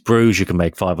 Against Bruges, you can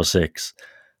make 5 or 6.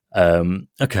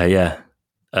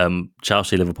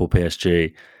 Chelsea, Liverpool,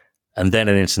 PSG, and then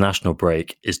an international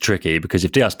break is tricky, because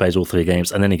if Diaz plays all 3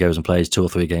 games and then he goes and plays 2 or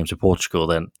 3 games with Portugal,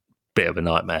 then bit of a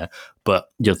nightmare. But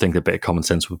you'd think a bit of common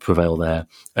sense would prevail there.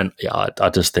 And yeah,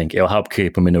 I just think it'll help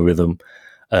keep them in a rhythm.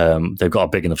 They've got a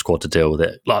big enough squad to deal with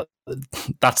it. Like,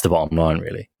 that's the bottom line,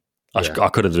 really. I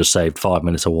could have just saved 5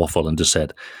 minutes of waffle and just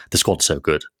said the squad's so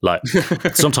good. Like,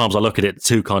 sometimes I look at it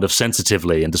too kind of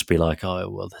sensitively and just be like, oh,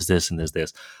 well, there's this and there's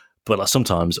this. But like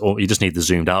sometimes, or you just need the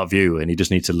zoomed out view, and you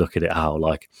just need to look at it how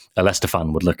like a Leicester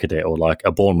fan would look at it, or like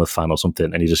a Bournemouth fan or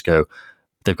something, and you just go,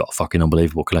 they've got a fucking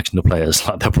unbelievable collection of players.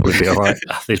 Like, they'll probably be all right.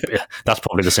 That's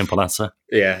probably the simple answer.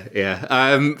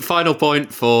 Yeah. Final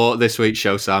point for this week's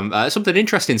show, Sam. Something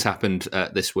interesting's happened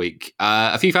this week.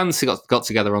 A few fans got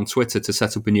together on Twitter to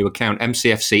set up a new account,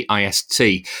 MCFC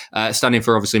IST, standing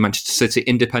for obviously Manchester City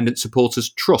Independent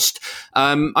Supporters Trust.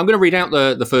 I'm going to read out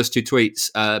the first two tweets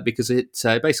because it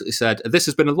basically said, "This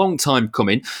has been a long time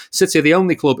coming. City are the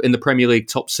only club in the Premier League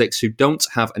top six who don't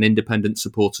have an Independent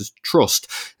Supporters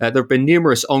Trust. There have been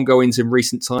numerous ongoings in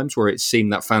recent times where it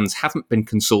seemed that fans haven't been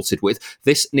consulted with.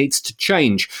 This needs to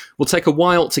change. Will take a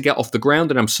while to get off the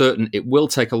ground, and I'm certain it will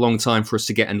take a long time for us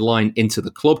to get in line into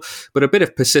the club, but a bit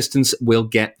of persistence will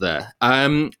get there."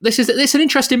 This is an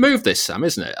interesting move, this, Sam,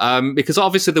 isn't it? Because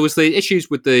obviously there was the issues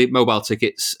with the mobile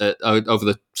tickets over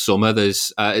the summer.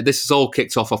 This is all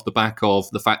kicked off the back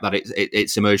of the fact that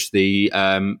it's emerged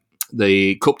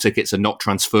the cup tickets are not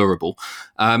transferable.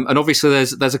 And obviously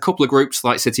there's a couple of groups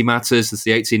like City Matters, there's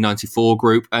the 1894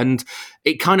 group, and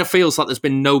it kind of feels like there's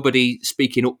been nobody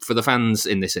speaking up for the fans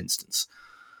in this instance.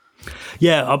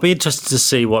 Yeah, I'll be interested to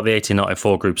see what the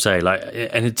 1894 group say. Like,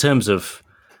 and in terms of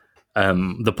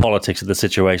the politics of the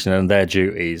situation and their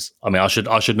duties, I mean, I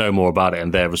should know more about it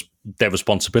and their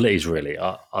responsibilities, really.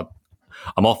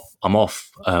 I'm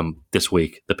off this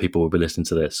week that people will be listening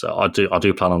to this. So I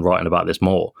do plan on writing about this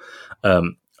more.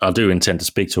 I do intend to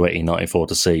speak to 1894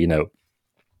 to see,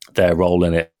 their role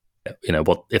in it,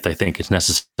 what if they think it's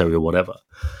necessary or whatever.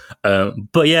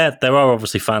 But yeah, there are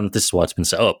obviously fans. This is why it's been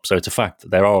set up. So it's a fact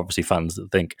that there are obviously fans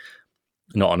that think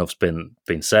not enough's been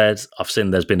said. I've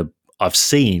seen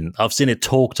it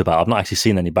talked about. I've not actually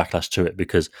seen any backlash to it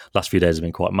because last few days have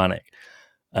been quite manic.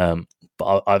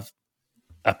 But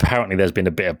apparently there's been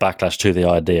a bit of backlash to the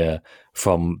idea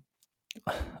from,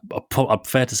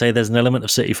 fair to say, there's an element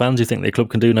of City fans who think their club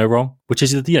can do no wrong, which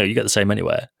is, you get the same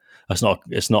anywhere. It's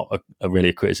not really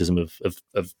a criticism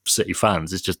of City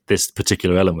fans. It's just this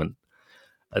particular element.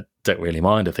 I don't really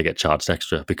mind if they get charged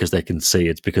extra because they can see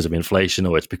it's because of inflation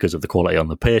or it's because of the quality on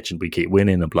the pitch and we keep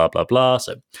winning and blah, blah, blah.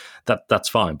 So that's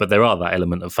fine. But there are that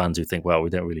element of fans who think, well, we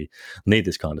don't really need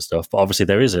this kind of stuff. But obviously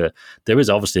there is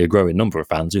obviously a growing number of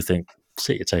fans who think,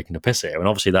 City are taking a piss here. And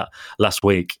obviously that last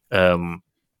week,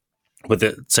 with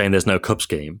it saying there's no cup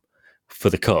scheme for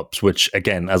the cups, which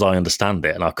again, as I understand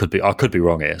it, and I could be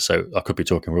wrong here, so I could be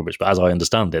talking rubbish, but as I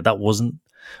understand it, that wasn't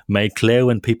made clear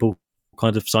when people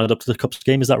kind of signed up to the cup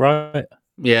scheme. Is that right?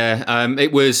 Yeah,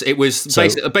 it was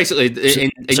basically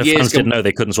in so years fans didn't know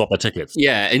they couldn't swap their tickets.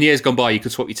 Yeah, in years gone by, you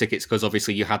could swap your tickets because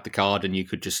obviously you had the card and you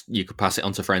could pass it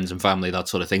on to friends and family, that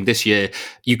sort of thing. This year,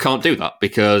 you can't do that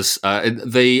because I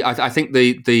think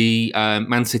the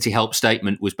Man City help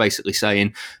statement was basically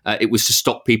saying it was to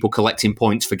stop people collecting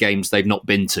points for games they've not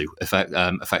been to,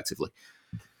 effectively.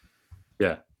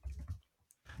 Yeah,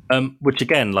 which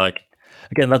again,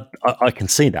 I can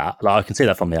see that. Like, I can see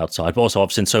that from the outside, but also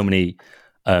I've seen so many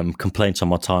complaints on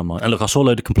my timeline. And look, I saw a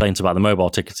load of complaints about the mobile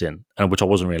ticketing, and which I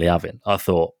wasn't really having. I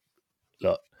thought,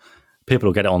 look, people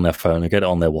will get it on their phone, they get it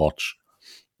on their watch.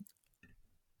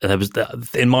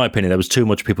 In my opinion, there was too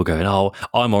much people going, "Oh,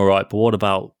 I'm all right, but what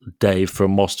about Dave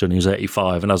from Moston who's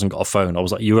 85 and hasn't got a phone?" I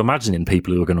was like, you're imagining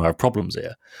people who are going to have problems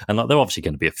here, and like, there are obviously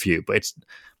going to be a few, but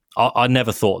I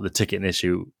never thought the ticketing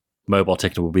issue, mobile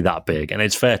ticketing, would be that big. And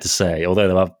it's fair to say,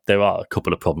 although there are a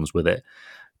couple of problems with it,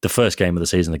 the first game of the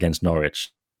season against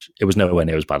Norwich, it was nowhere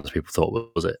near as bad as people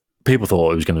thought, was it? People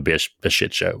thought it was going to be a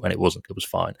shit show, and it wasn't. It was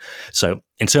fine. So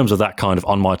in terms of that kind of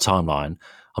on my timeline,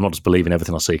 I'm not just believing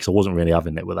everything I see because I wasn't really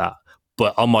having it with that.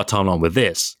 But on my timeline with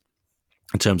this,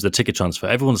 in terms of the ticket transfer,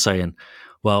 everyone's saying,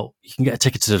 well, you can get a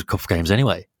ticket to the cup games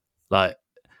anyway. Like,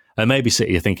 and maybe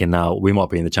City are thinking now we might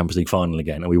be in the Champions League final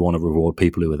again and we want to reward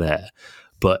people who are there.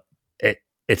 But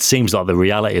it seems like the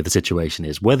reality of the situation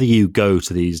is whether you go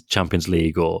to these Champions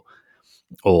League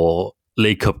or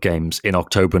League Cup games in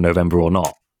October and November or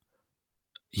not,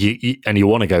 and you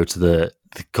want to go to the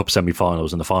Cup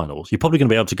semi-finals and the finals, you're probably going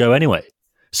to be able to go anyway.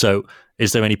 So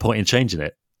is there any point in changing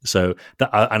it? So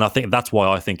and I think that's why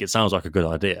I think it sounds like a good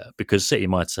idea, because City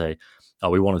might say, oh,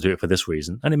 we want to do it for this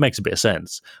reason, and it makes a bit of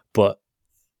sense. But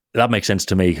that makes sense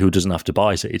to me, who doesn't have to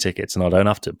buy City tickets, and I don't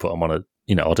have to put them on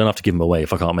I don't have to give them away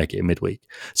if I can't make it in midweek.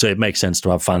 So it makes sense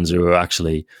to have fans who are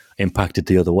actually impacted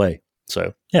the other way.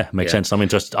 So Yeah, makes sense. I'm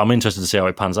interested to see how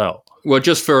it pans out. Well,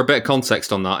 just for a bit of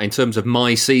context on that, in terms of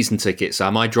my season tickets,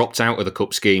 Sam, I dropped out of the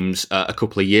cup schemes a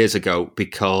couple of years ago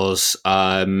because,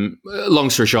 long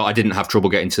story short, I didn't have trouble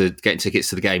getting tickets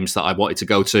to the games that I wanted to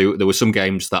go to. There were some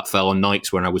games that fell on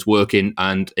nights when I was working,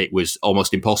 and it was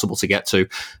almost impossible to get to.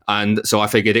 And so I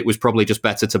figured it was probably just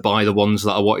better to buy the ones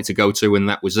that I wanted to go to, and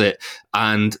that was it.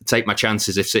 And take my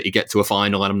chances if City get to a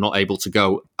final and I'm not able to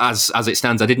go. As it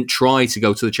stands, I didn't try to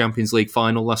go to the Champions League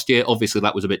final last year. Obviously,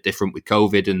 that was a bit different with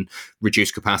COVID and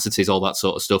reduced capacities, all that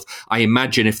sort of stuff. I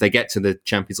imagine if they get to the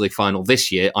Champions League final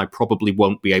this year, I probably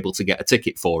won't be able to get a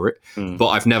ticket for it. But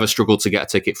I've never struggled to get a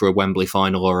ticket for a Wembley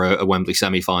final or a Wembley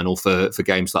semi-final for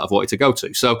games that I've wanted to go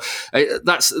to. So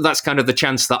that's kind of the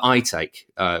chance that I take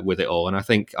with it all. And I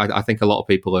think a lot of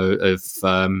people are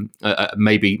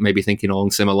maybe thinking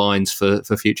along similar lines for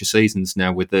future seasons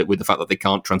now with the fact that they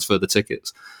can't transfer the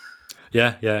tickets.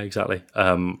 Yeah, exactly.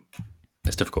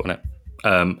 It's difficult, isn't it?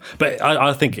 But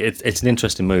I think it's an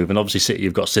interesting move, and obviously City,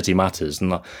 you've got City Matters,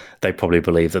 and they probably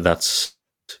believe that's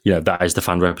that is the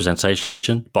fan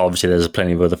representation. But obviously, there's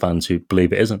plenty of other fans who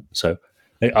believe it isn't. So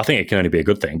I think it can only be a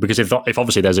good thing, because if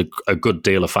obviously there's a good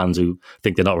deal of fans who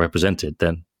think they're not represented,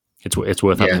 then it's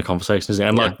worth having a conversation, isn't it?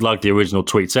 And like the original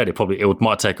tweet said, it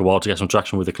might take a while to get some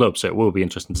traction with the club. So it will be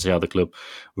interesting to see how the club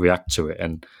react to it,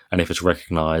 and if it's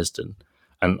recognised and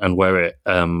where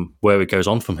it goes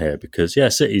on from here, because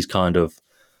City's kind of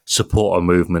supporter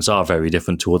movements are very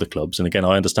different to other clubs, and again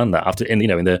I understand that in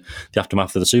the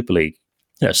aftermath of the Super League,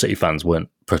 City fans weren't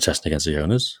protesting against the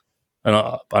owners, and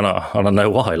I don't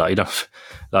know why.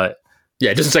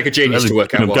 It doesn't take a genius to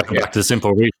work out why. Going back to the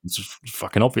simple reasons, it's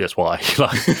fucking obvious why.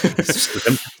 It's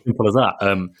simple as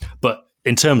that. But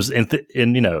in terms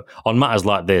on matters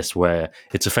like this, where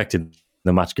it's affected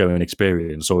the match going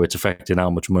experience, or it's affecting how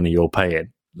much money you're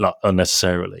paying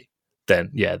unnecessarily,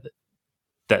 then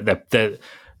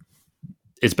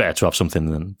it's better to have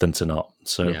something than to not.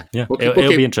 So it'll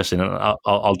be interesting, and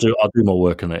I'll do more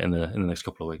work on it in the next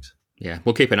couple of weeks. Yeah,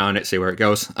 we'll keep an eye on it, see where it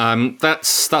goes.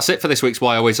 That's it for this week's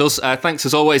Why Always Us. Thanks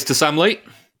as always to Sam Lee.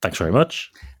 Thanks very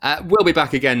much. We'll be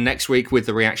back again next week with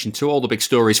the reaction to all the big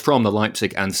stories from the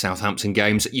Leipzig and Southampton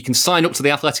games. You can sign up to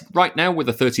The Athletic right now with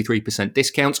a 33%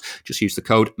 discount. Just use the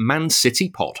code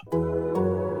ManCityPod.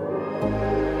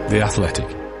 The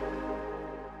Athletic.